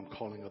because I'm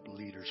calling up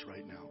leaders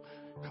right now.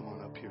 Come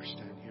on up here.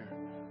 Stand here.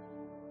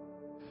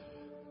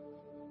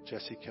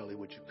 Jesse Kelly,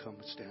 would you come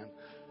and stand?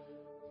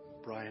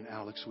 Brian,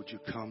 Alex, would you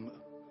come?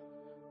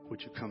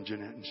 Would you come,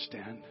 Jeanette, and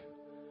stand?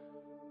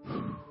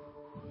 I'm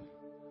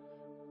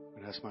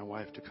going to ask my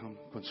wife to come.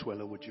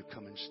 Consuelo, would you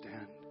come and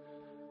stand?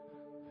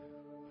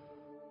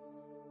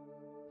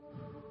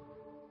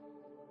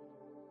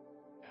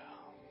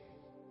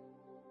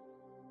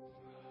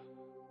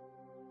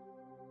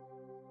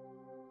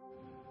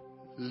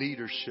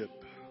 Leadership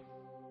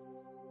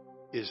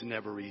is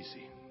never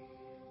easy.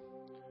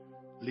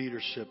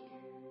 Leadership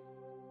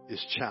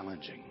is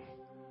challenging.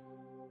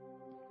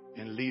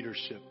 In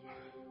leadership,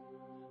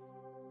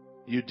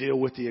 you deal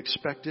with the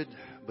expected,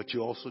 but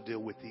you also deal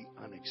with the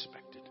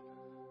unexpected.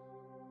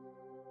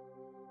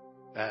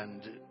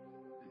 And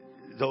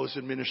those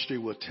in ministry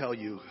will tell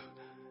you,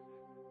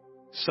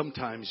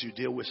 sometimes you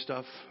deal with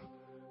stuff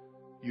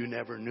you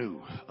never knew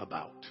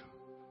about.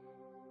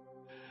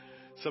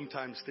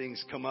 Sometimes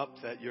things come up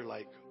that you're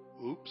like,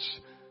 oops,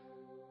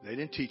 they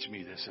didn't teach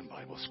me this in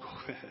Bible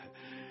school.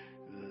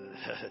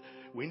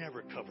 We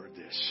never covered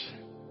this.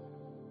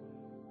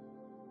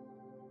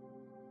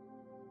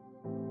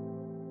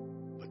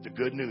 But the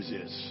good news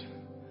is,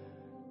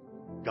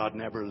 God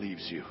never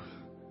leaves you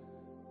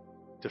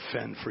to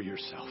fend for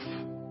yourself.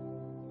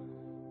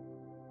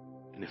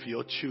 And if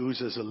you'll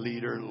choose as a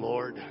leader,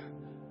 Lord,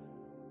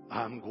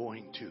 I'm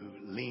going to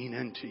lean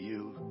into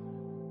you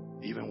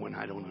even when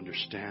I don't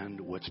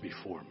understand what's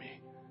before me.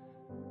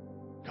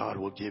 God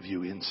will give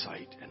you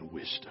insight and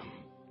wisdom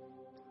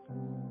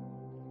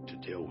to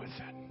deal with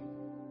it.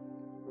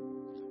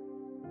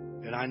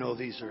 And I know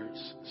these are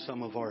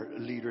some of our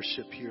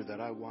leadership here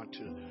that I want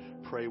to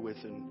pray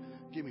with. And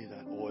give me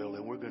that oil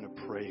and we're going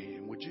to pray.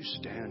 And would you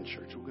stand,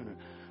 church? We're going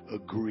to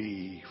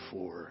agree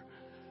for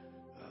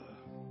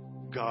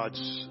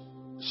God's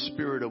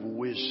spirit of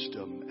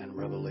wisdom and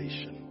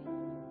revelation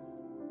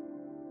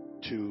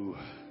to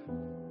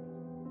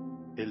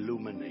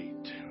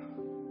illuminate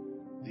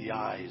the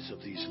eyes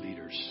of these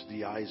leaders,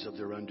 the eyes of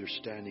their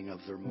understanding of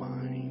their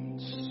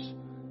minds.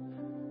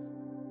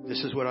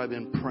 This is what I've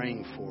been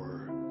praying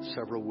for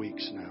several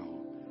weeks now.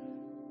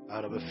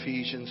 Out of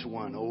Ephesians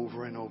 1,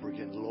 over and over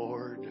again.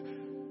 Lord,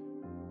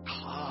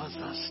 cause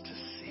us to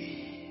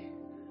see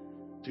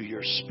through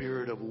your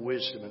spirit of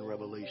wisdom and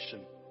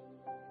revelation.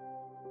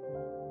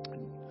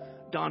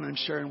 Donna and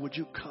Sharon, would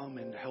you come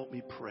and help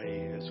me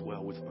pray as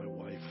well with my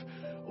wife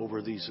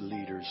over these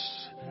leaders,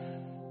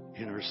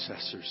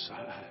 intercessors?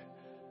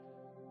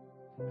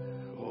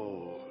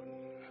 Oh,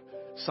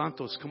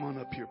 Santos, come on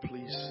up here,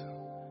 please.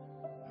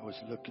 I was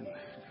looking.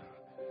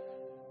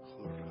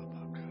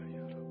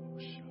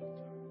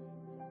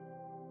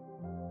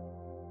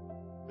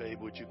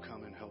 would you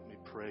come and help me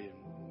pray?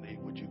 And Nate,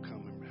 would you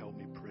come and help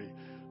me pray?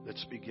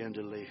 Let's begin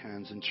to lay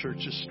hands. And church,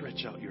 just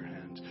stretch out your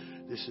hands.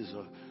 This is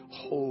a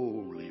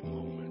holy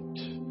moment.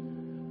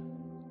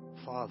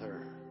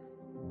 Father,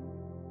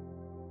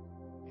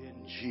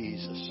 in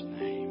Jesus'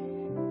 name,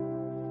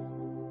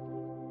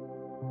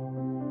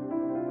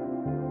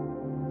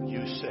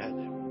 you said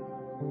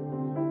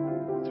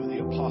through the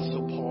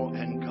Apostle Paul,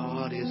 and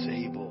God is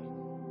able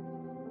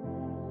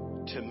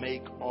to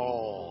make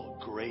all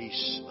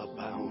grace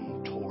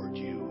abound toward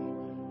you.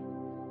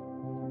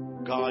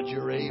 God,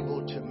 you're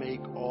able to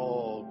make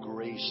all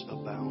grace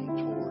abound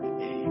toward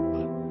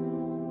Abe,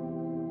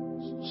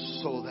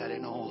 so that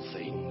in all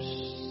things,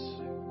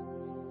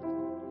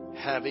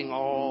 having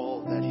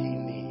all that he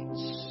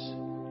needs,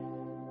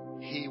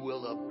 he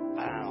will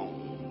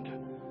abound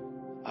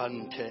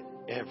unto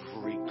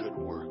every good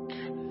work.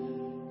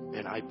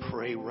 And I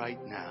pray right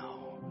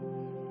now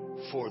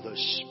for the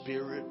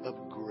Spirit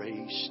of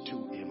grace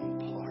to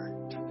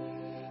impart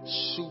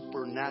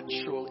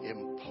supernatural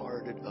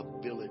imparted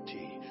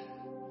ability,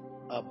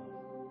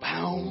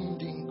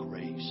 abounding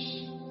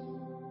grace.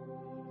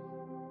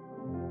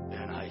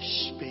 And I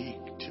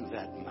speak to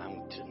that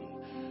mountain,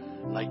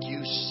 like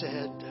you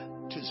said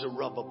to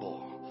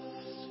Zerubbabel,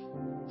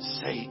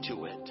 say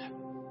to it,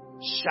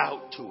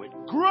 shout to it,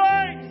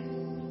 grace!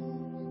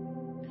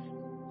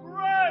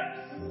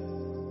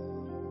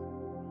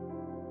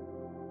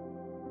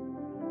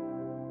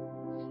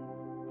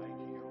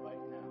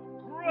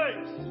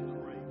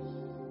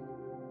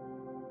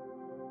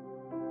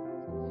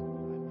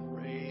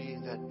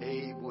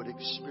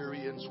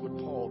 Experience what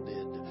Paul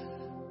did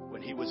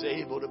when he was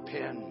able to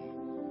pen,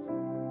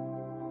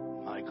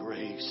 my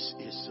grace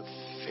is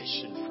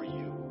sufficient for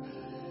you,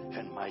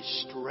 and my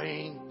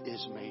strength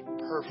is made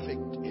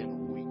perfect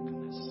in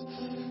weakness.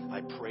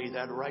 I pray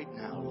that right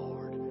now,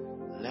 Lord.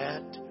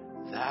 Let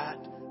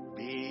that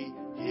be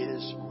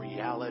his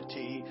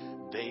reality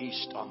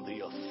based on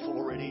the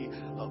authority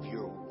of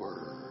your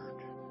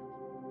word,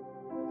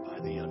 by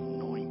the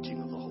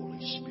anointing of the Holy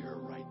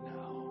Spirit right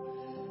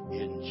now,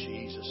 in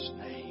Jesus'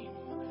 name.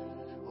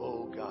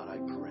 Oh God, I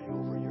pray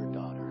over your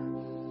daughter.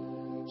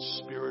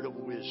 Spirit of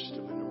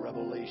wisdom and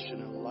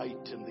revelation, and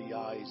light in the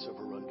eyes of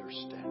her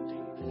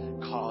understanding.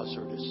 Cause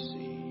her to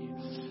see.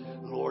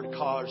 Lord,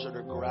 cause her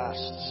to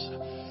grasp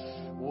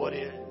what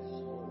is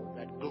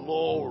that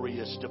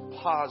glorious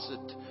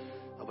deposit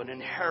of an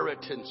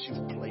inheritance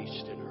you've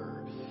placed in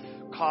her.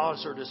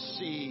 Cause her to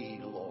see,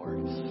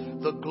 Lord,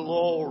 the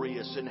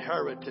glorious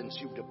inheritance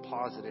you've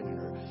deposited in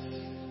her.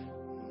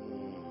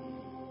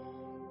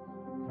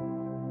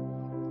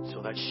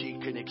 So that she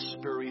can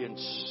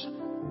experience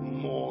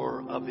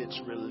more of its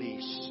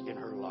release in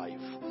her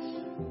life.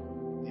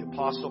 The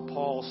Apostle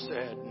Paul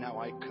said, now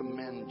I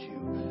commend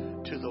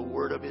you to the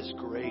word of his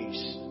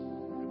grace,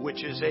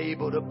 which is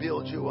able to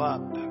build you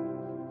up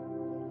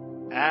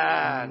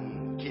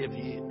and give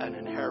you an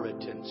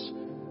inheritance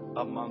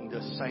among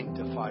the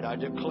sanctified. I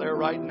declare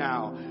right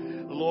now,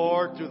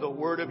 Lord, through the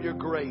word of your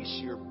grace,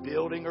 you're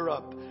building her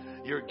up.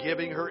 You're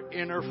giving her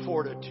inner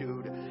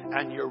fortitude,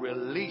 and you're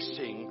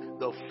releasing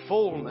the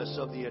fullness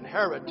of the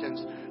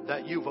inheritance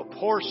that you've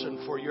apportioned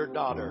for your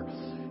daughter.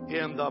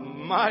 In the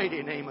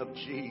mighty name of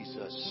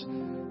Jesus.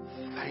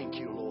 Thank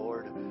you,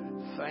 Lord.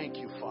 Thank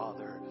you,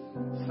 Father.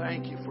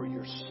 Thank you for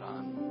your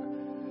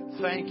Son.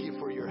 Thank you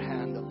for your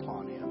hand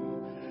upon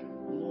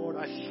him. Lord,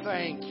 I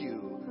thank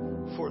you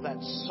for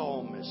that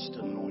psalmist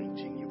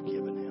anointing you've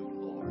given him,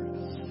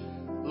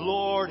 Lord.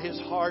 Lord, his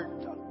heart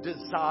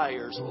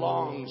desires,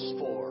 longs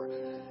for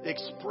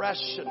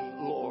expression,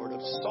 Lord, of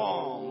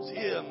psalms,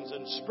 hymns,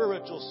 and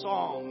spiritual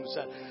songs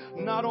that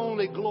not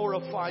only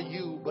glorify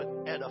you, but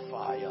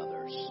edify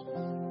others.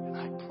 And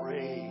I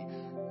pray,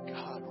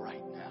 God,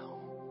 right now,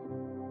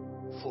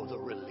 for the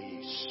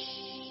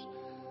release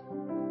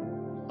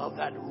of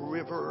that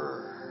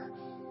river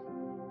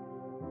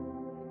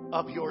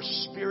of your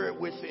Spirit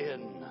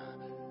within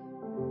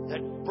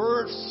that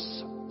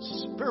births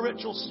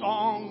spiritual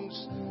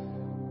songs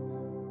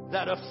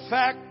that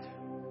affect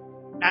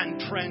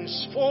and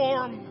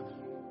transform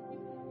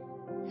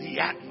the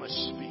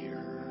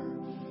atmosphere.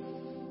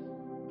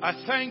 I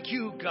thank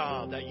you,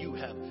 God, that you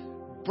have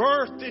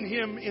birthed in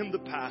him in the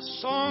past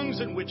songs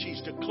in which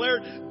he's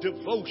declared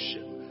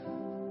devotion.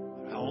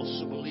 But I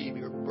also believe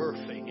you're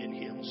birthing in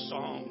him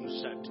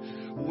songs that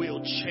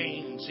will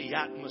change the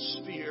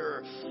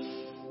atmosphere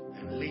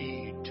and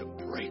lead to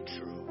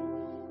breakthrough.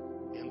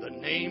 In the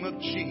name of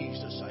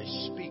Jesus, I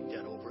speak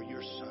that over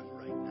your son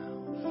right now.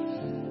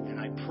 And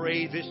I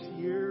pray this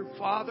year,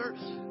 Father,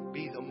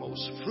 be the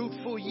most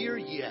fruitful year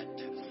yet.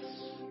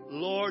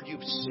 Lord,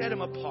 you've set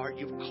him apart.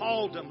 You've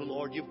called him,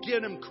 Lord. You've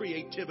given him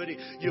creativity.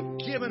 You've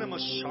given him a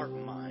sharp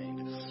mind.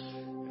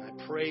 And I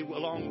pray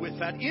along with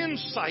that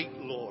insight,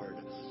 Lord,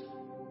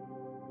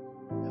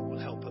 that will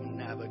help him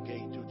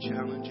navigate through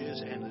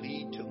challenges and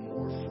lead to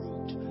more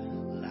fruit,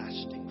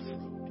 lasting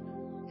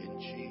fruit. In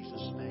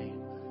Jesus' name.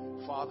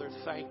 Father,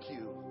 thank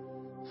you.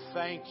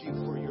 Thank you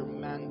for your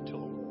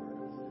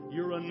mantle,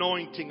 your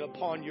anointing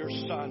upon your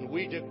son.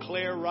 We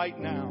declare right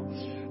now,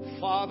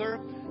 Father,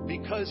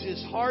 because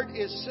his heart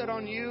is set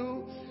on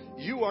you,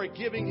 you are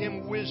giving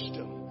him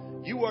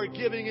wisdom. You are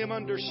giving him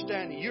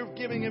understanding. You're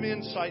giving him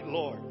insight,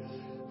 Lord.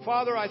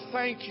 Father, I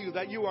thank you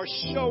that you are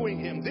showing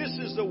him this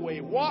is the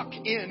way. Walk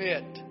in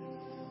it.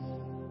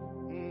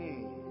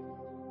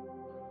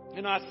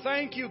 And I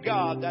thank you,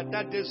 God,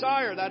 that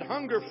desire, that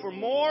hunger for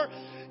more,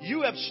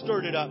 you have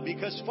stirred it up.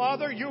 Because,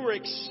 Father, you are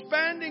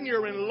expanding,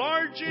 you're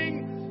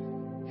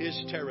enlarging his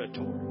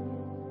territory.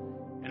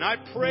 And I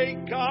pray,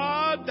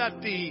 God,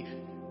 that the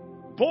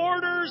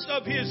borders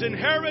of his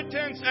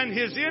inheritance and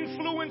his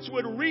influence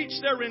would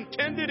reach their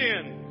intended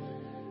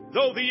end.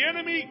 Though the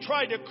enemy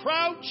tried to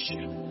crouch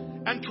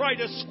and try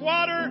to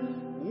squatter,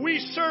 we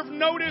serve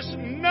notice.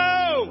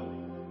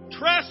 No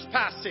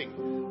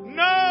trespassing.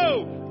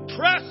 No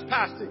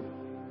trespassing.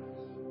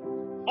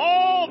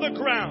 All the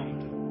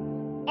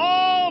ground,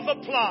 all the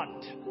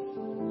plot,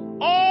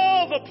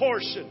 all the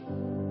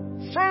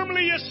portion,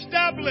 firmly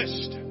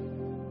established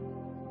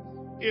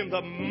in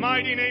the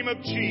mighty name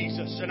of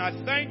Jesus. And I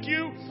thank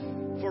you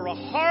for a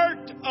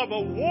heart of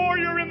a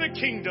warrior in the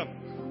kingdom.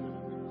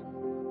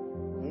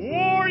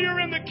 Warrior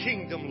in the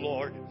kingdom,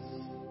 Lord.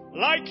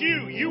 Like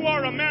you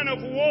are a man of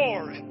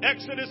war.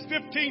 Exodus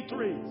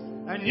 15:3.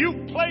 And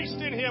you placed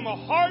in him a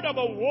heart of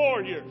a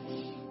warrior.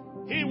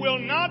 He will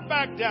not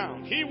back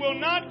down. He will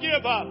not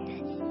give up.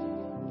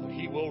 But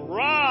he will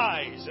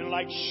rise. And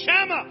like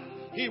Shammah,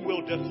 he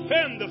will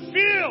defend the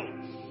field.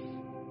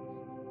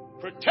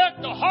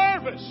 Protect the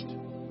harvest.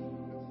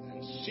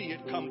 And see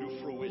it come to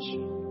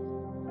fruition.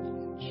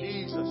 In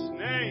Jesus'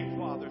 name,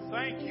 Father,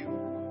 thank you.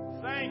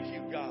 Thank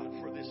you, God,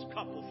 for this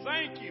couple.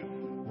 Thank you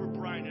for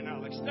Brian and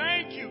Alex.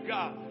 Thank you,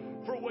 God,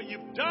 for what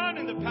you've done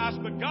in the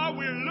past. But God,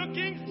 we're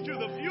looking to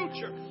the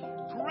future.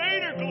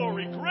 Greater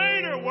glory,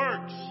 greater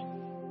works.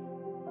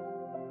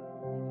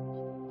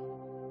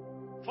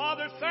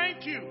 Father,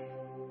 thank you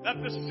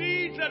that the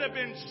seeds that have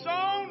been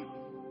sown,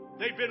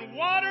 they've been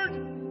watered,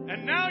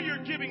 and now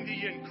you're giving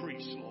the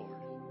increase,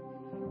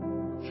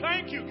 Lord.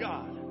 Thank you,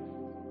 God.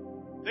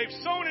 They've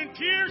sown in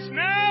tears,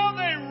 now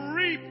they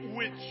reap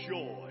with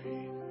joy.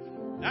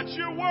 That's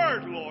your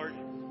word, Lord.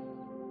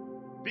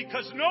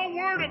 Because no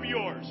word of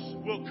yours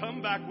will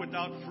come back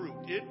without fruit.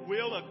 It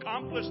will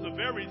accomplish the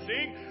very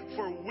thing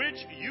for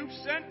which you've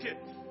sent it.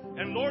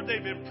 And Lord,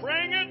 they've been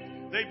praying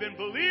it. They've been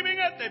believing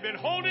it. They've been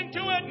holding to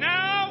it.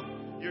 Now,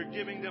 you're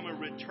giving them a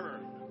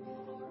return.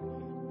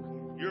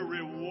 You're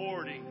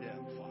rewarding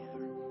them,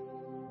 Father.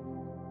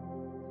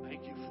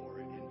 Thank you for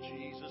it in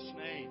Jesus'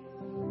 name.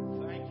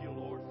 Thank you,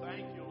 Lord.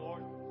 Thank you,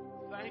 Lord.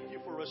 Thank you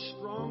for a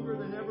stronger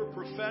than ever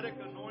prophetic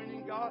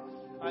anointing, God.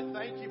 I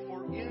thank you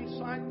for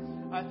insight.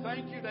 I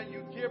thank you that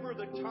you give her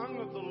the tongue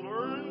of the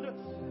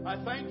learned. I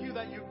thank you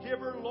that you give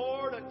her,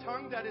 Lord, a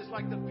tongue that is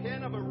like the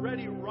pen of a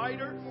ready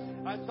writer.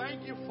 I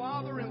thank you,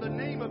 Father, in the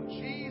name of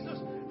Jesus,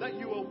 that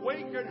you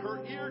awaken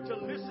her ear to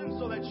listen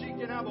so that she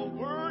can have a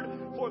word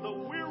for the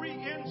weary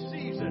in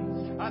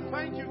season. I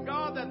thank you,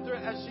 God, that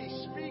as she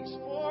speaks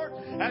forth,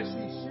 as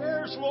she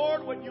shares,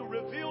 Lord, what you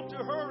reveal to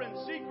her in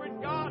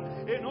secret,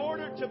 God, in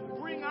order to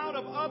bring out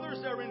of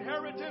others their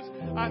inheritance,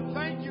 I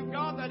thank you,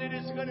 God, that it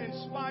is going to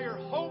inspire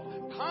hope,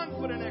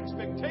 confident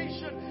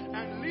expectation,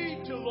 and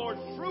lead to, Lord,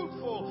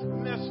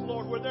 fruitfulness,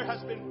 Lord, where there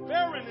has been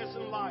barrenness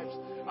in lives.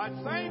 I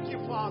thank you,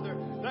 Father,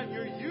 that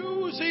you're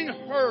using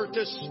her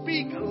to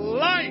speak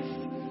life.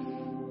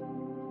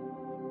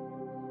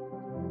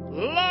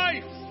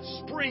 Life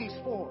springs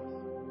forth.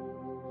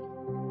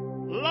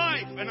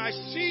 Life. And I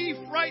see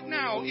right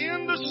now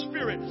in the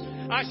Spirit,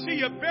 I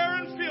see a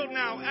barren field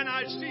now, and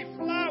I see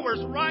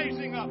flowers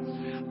rising up.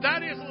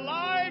 That is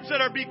lives that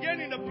are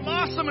beginning to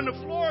blossom and to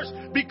flourish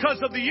because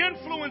of the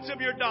influence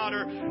of your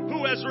daughter,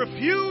 who has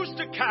refused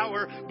to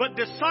cower, but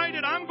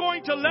decided, I'm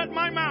going to let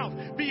my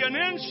mouth be an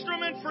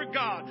instrument for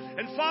God.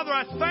 And Father,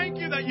 I thank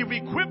you that you've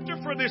equipped her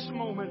for this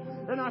moment.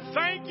 And I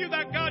thank you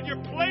that, God,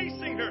 you're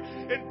placing her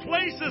in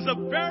places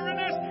of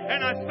barrenness.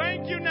 And I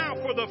thank you now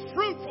for the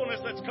fruitfulness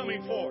that's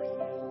coming forth.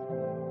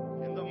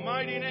 In the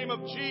mighty name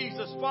of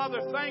Jesus,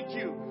 Father, thank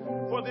you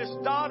for this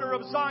daughter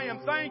of Zion.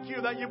 Thank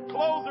you that you've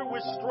clothed her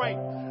with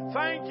strength.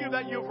 Thank you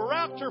that you've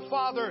wrapped her,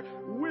 Father,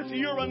 with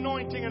your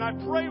anointing. And I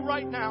pray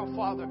right now,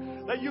 Father,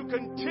 that you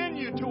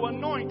continue to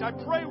anoint. I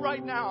pray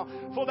right now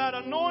for that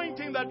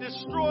anointing that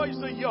destroys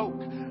the yoke,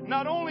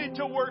 not only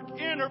to work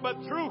in her, but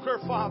through her,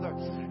 Father.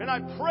 And I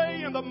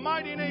pray in the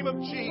mighty name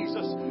of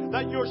Jesus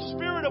that your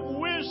spirit of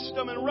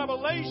wisdom and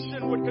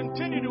revelation would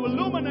continue to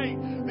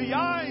illuminate the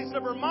eyes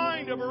of her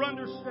mind, of her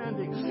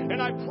understanding.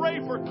 And I pray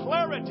for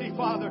clarity,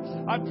 Father.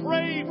 I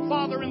pray,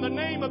 Father, in the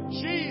name of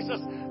Jesus,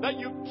 that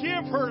you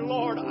give her,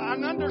 Lord,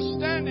 an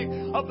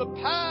understanding of the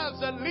paths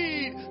that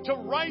lead to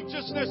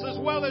righteousness as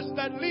well as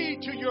that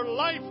lead to your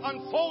life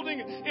unfolding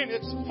in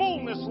its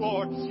fullness,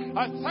 Lord.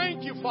 I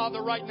thank you,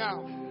 Father, right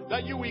now,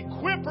 that you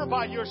equip her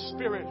by your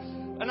Spirit.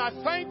 And I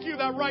thank you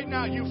that right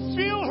now you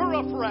feel her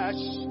afresh.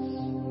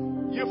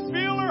 You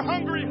feel her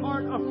hungry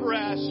heart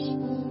afresh.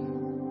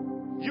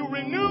 You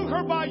renew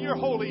her by your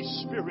Holy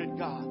Spirit,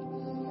 God.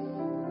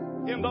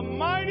 In the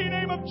mighty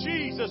name of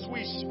Jesus,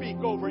 we speak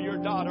over your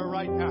daughter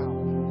right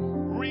now.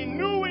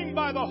 renewing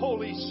by the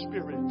Holy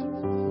Spirit.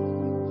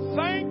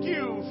 Thank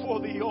you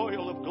for the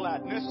oil of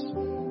gladness.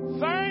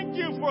 Thank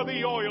you for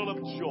the oil of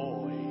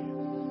joy.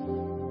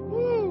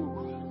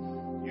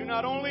 Woo. You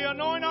not only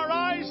anoint our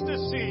eyes to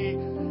see,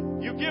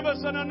 you give us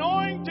an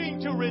anointing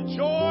to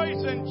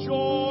rejoice and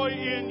joy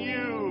in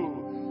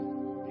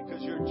you.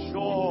 Because your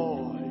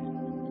joy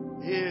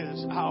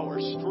is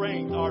our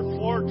strength, our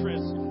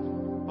fortress,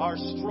 our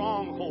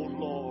stronghold,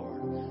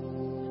 Lord.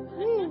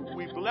 Woo.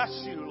 We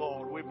bless you,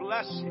 Lord. We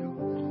bless you.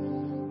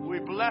 We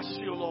bless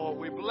you, Lord.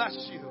 We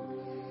bless you.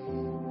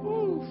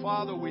 Woo.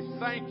 Father, we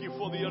thank you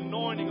for the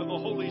anointing of the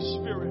Holy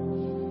Spirit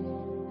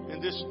in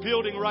this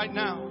building right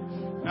now.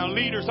 Now,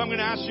 leaders, I'm going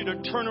to ask you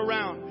to turn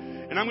around.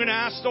 And I'm going to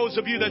ask those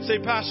of you that say,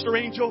 Pastor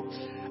Angel,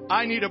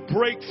 I need a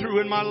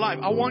breakthrough in my life.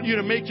 I want you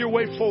to make your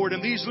way forward.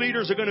 And these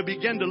leaders are going to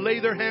begin to lay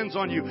their hands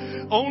on you.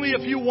 Only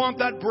if you want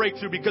that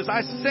breakthrough, because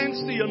I sense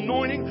the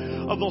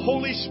anointing of the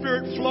Holy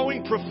Spirit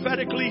flowing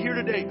prophetically here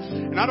today.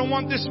 And I don't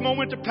want this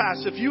moment to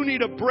pass. If you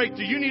need a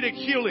breakthrough, you need a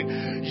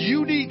healing,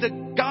 you need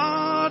the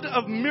God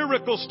of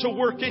miracles to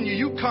work in you,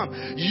 you come.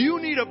 You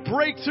need a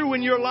breakthrough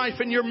in your life,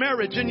 in your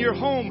marriage, in your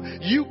home,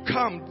 you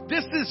come.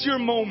 This is your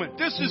moment.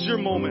 This is your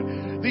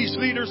moment. These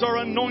leaders are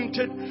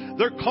anointed.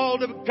 They're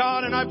called of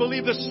God, and I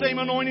believe the same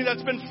anointing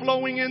that's been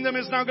flowing in them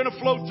is now going to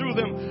flow through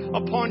them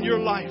upon your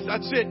life.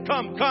 That's it.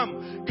 Come,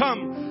 come,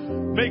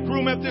 come. Make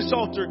room at this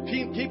altar.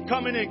 Keep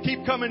coming in.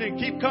 Keep coming in.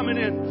 Keep coming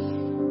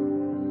in.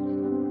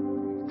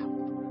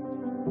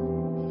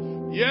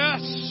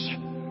 Yes.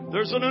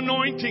 There's an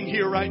anointing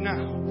here right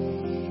now.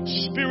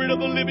 Spirit of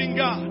the living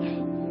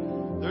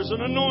God. There's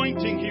an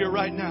anointing here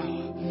right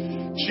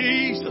now.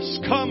 Jesus,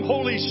 come,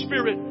 Holy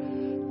Spirit.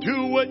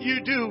 Do what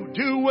you do.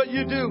 Do what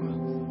you do.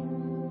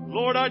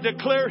 Lord, I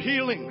declare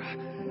healing.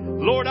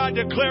 Lord, I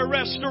declare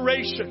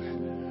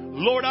restoration.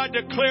 Lord, I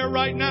declare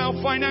right now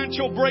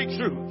financial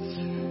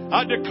breakthrough.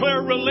 I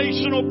declare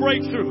relational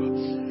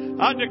breakthrough.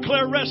 I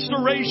declare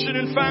restoration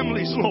in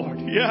families, Lord.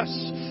 Yes.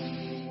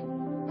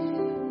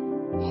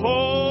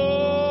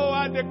 Oh,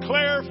 I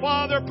declare,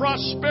 Father,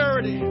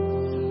 prosperity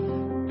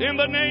in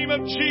the name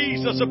of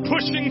Jesus, a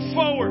pushing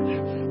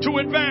forward to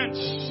advance.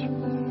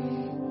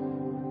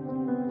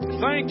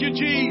 Thank you,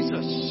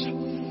 Jesus.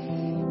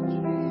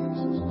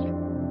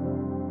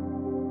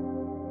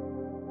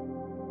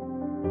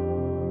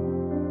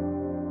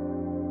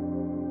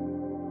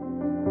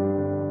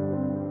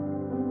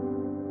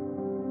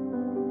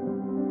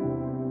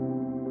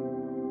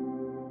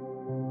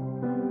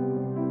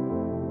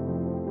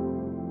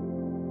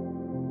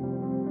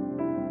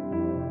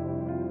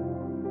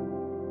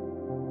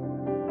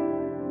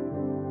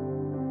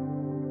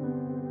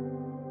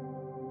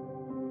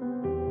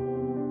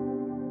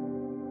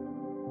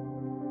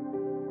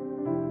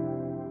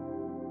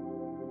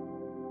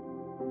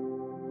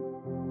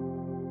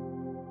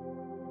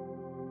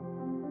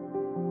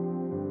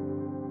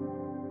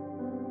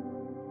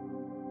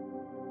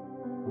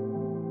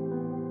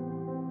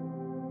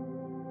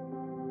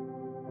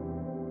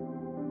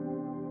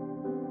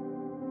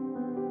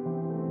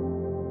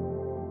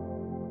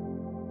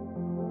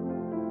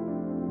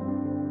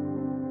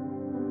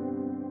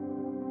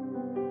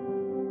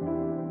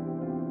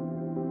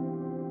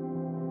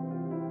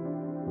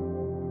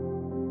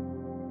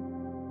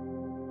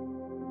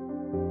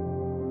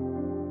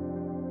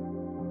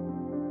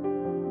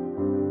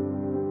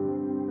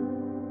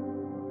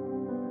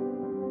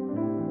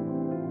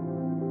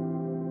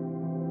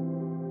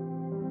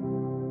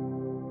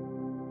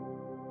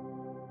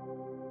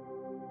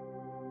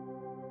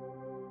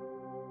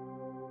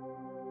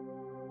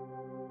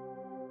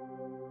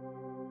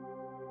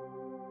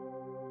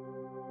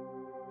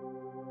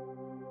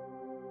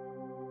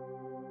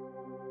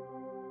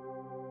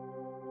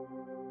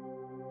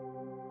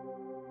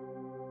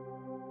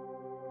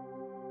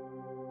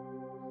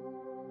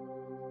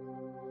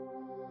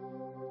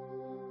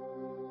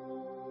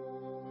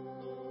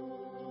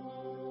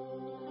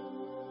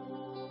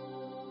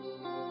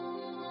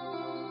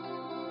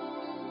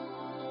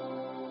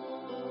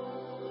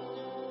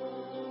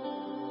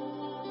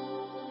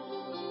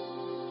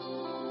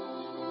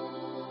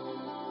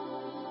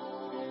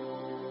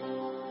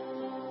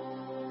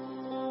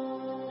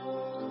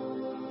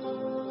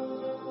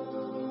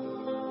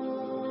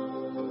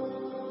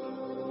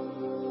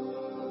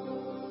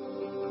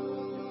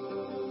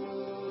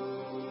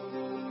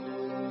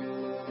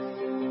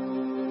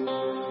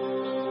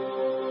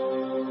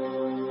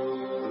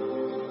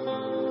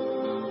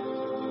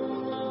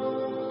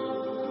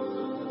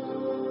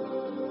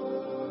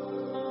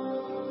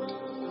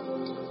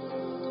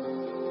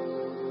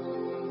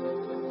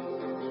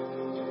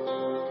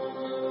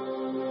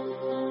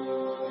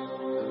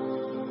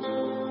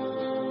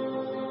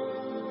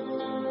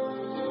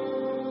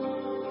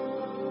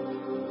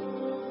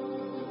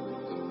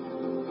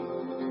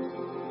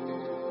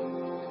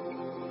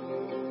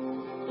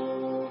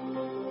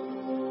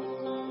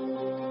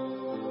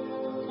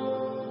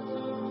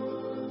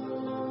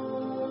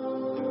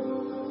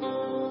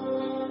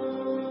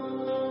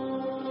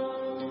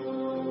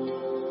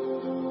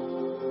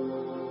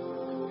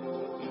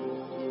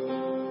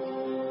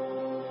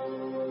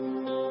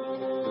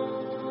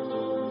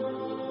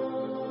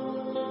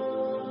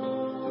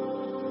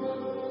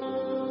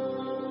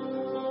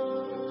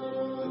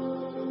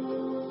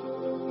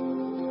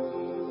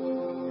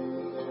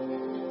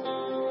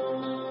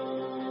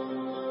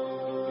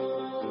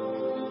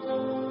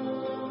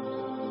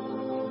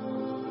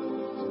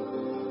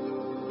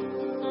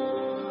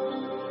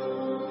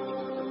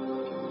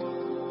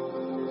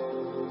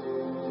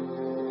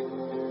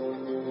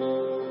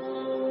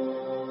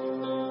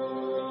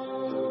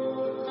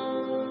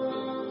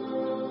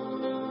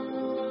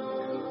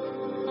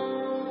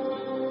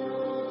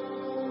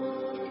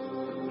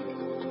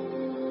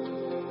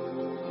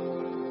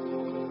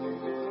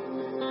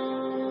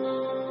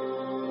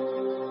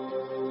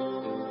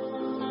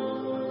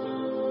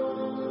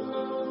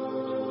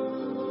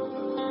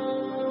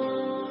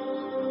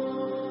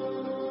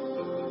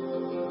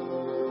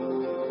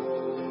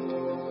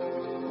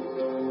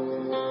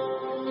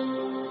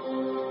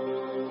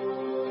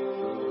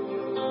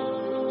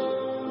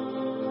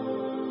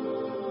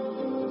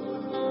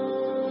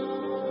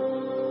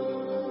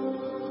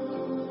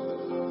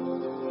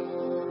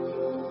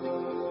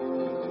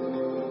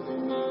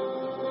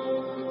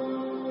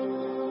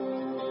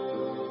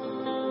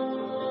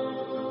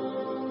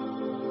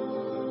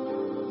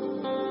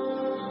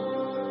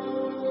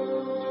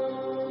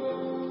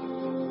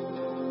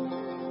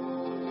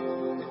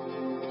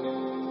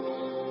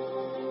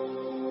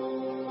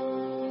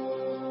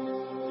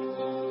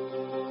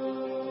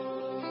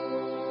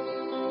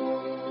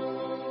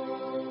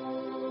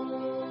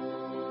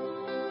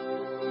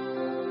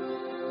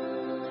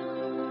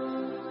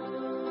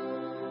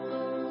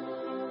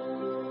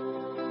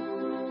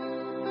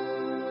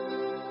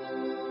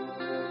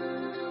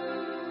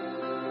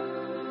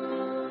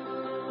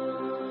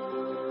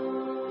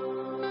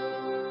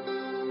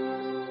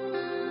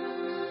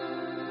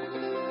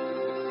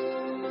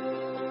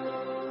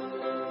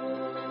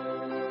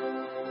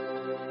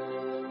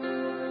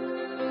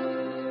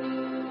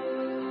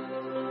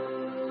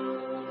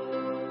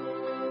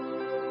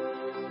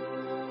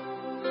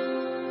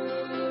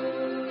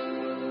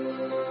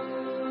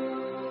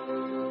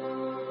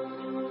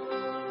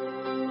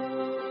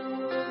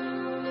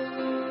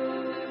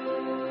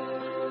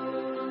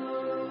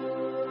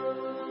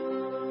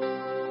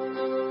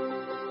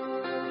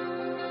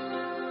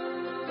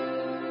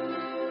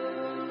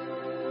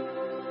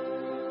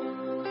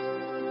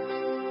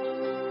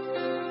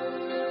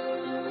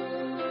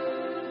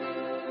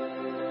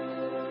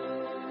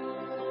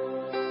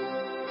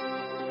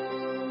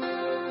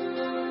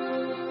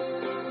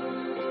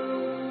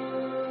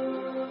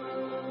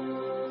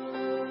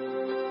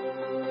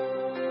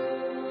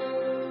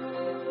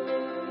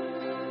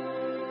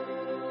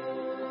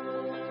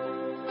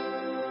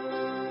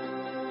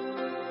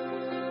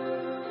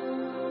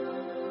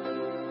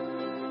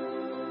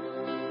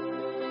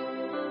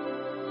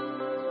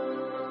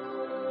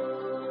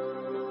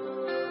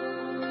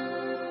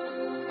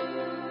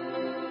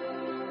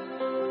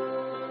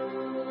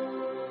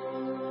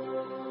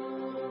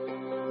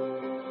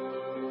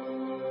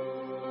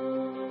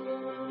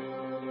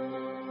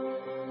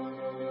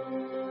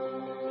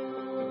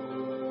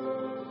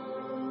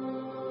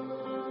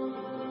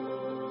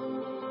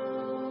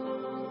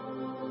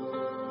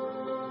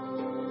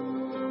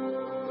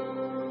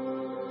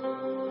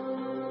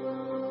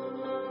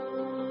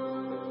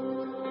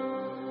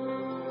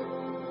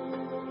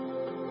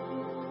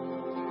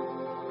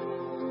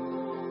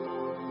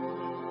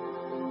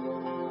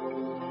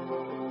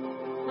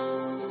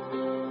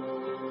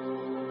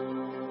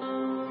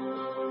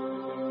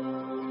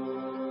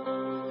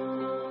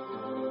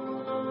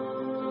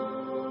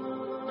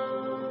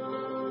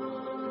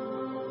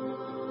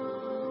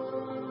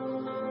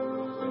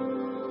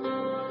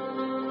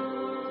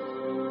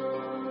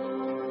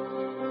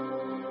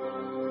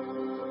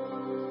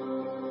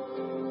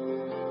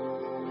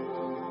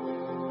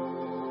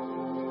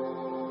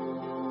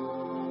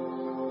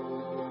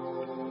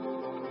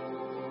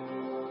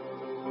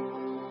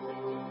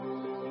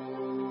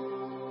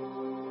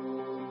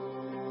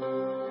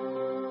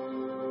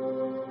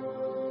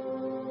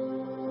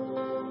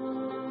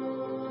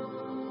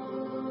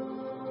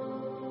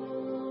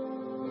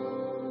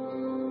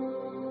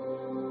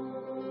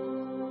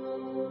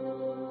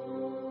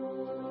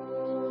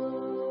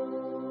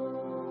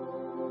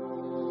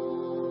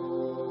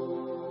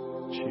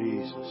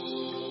 Jesus.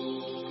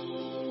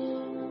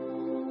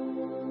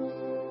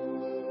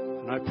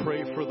 And I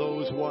pray for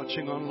those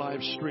watching on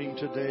live stream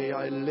today.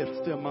 I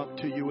lift them up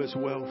to you as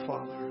well,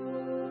 Father.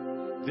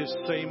 This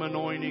same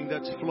anointing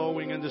that's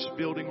flowing in this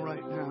building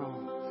right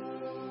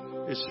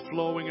now is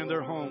flowing in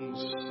their homes,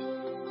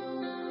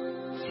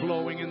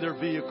 flowing in their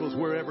vehicles,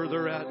 wherever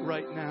they're at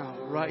right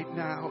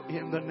now,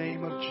 in the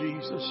name of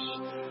Jesus.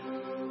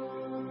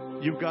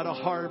 You've got a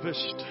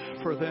harvest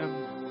for them,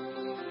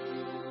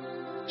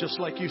 just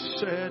like you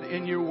said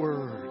in your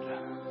word.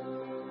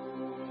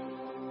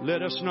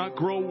 Let us not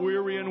grow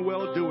weary in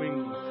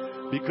well-doing,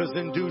 because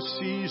in due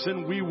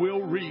season we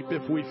will reap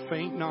if we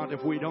faint not,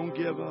 if we don't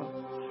give up.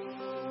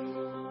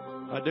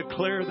 I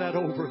declare that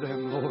over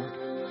them, Lord.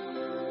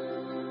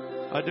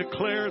 I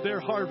declare their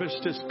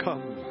harvest has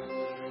come.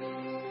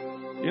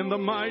 In the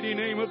mighty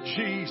name of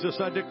Jesus,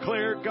 I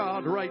declare,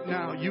 God, right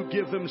now, you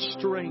give them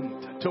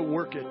strength to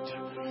work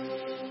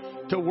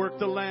it, to work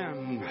the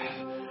land.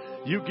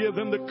 You give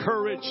them the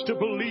courage to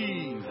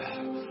believe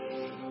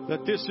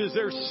that this is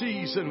their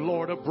season,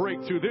 Lord, of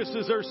breakthrough. This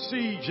is their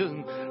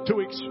season to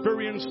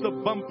experience the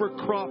bumper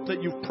crop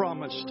that you've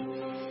promised.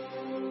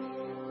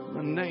 In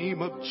the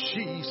name of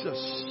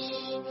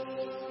Jesus.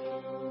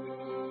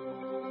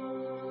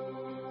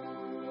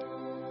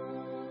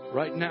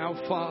 Right now,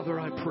 Father,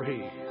 I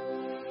pray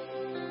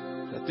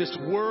that this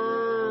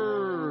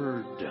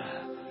word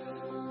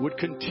would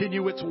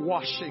continue its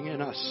washing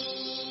in us.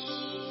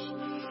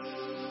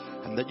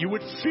 And that you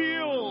would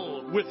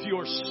fill with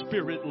your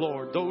Spirit,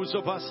 Lord, those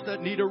of us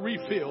that need a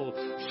refill.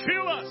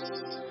 Fill us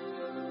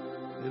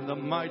in the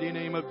mighty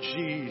name of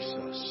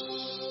Jesus.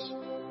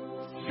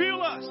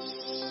 Fill us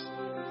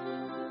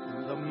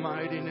in the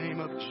mighty name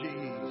of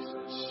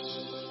Jesus.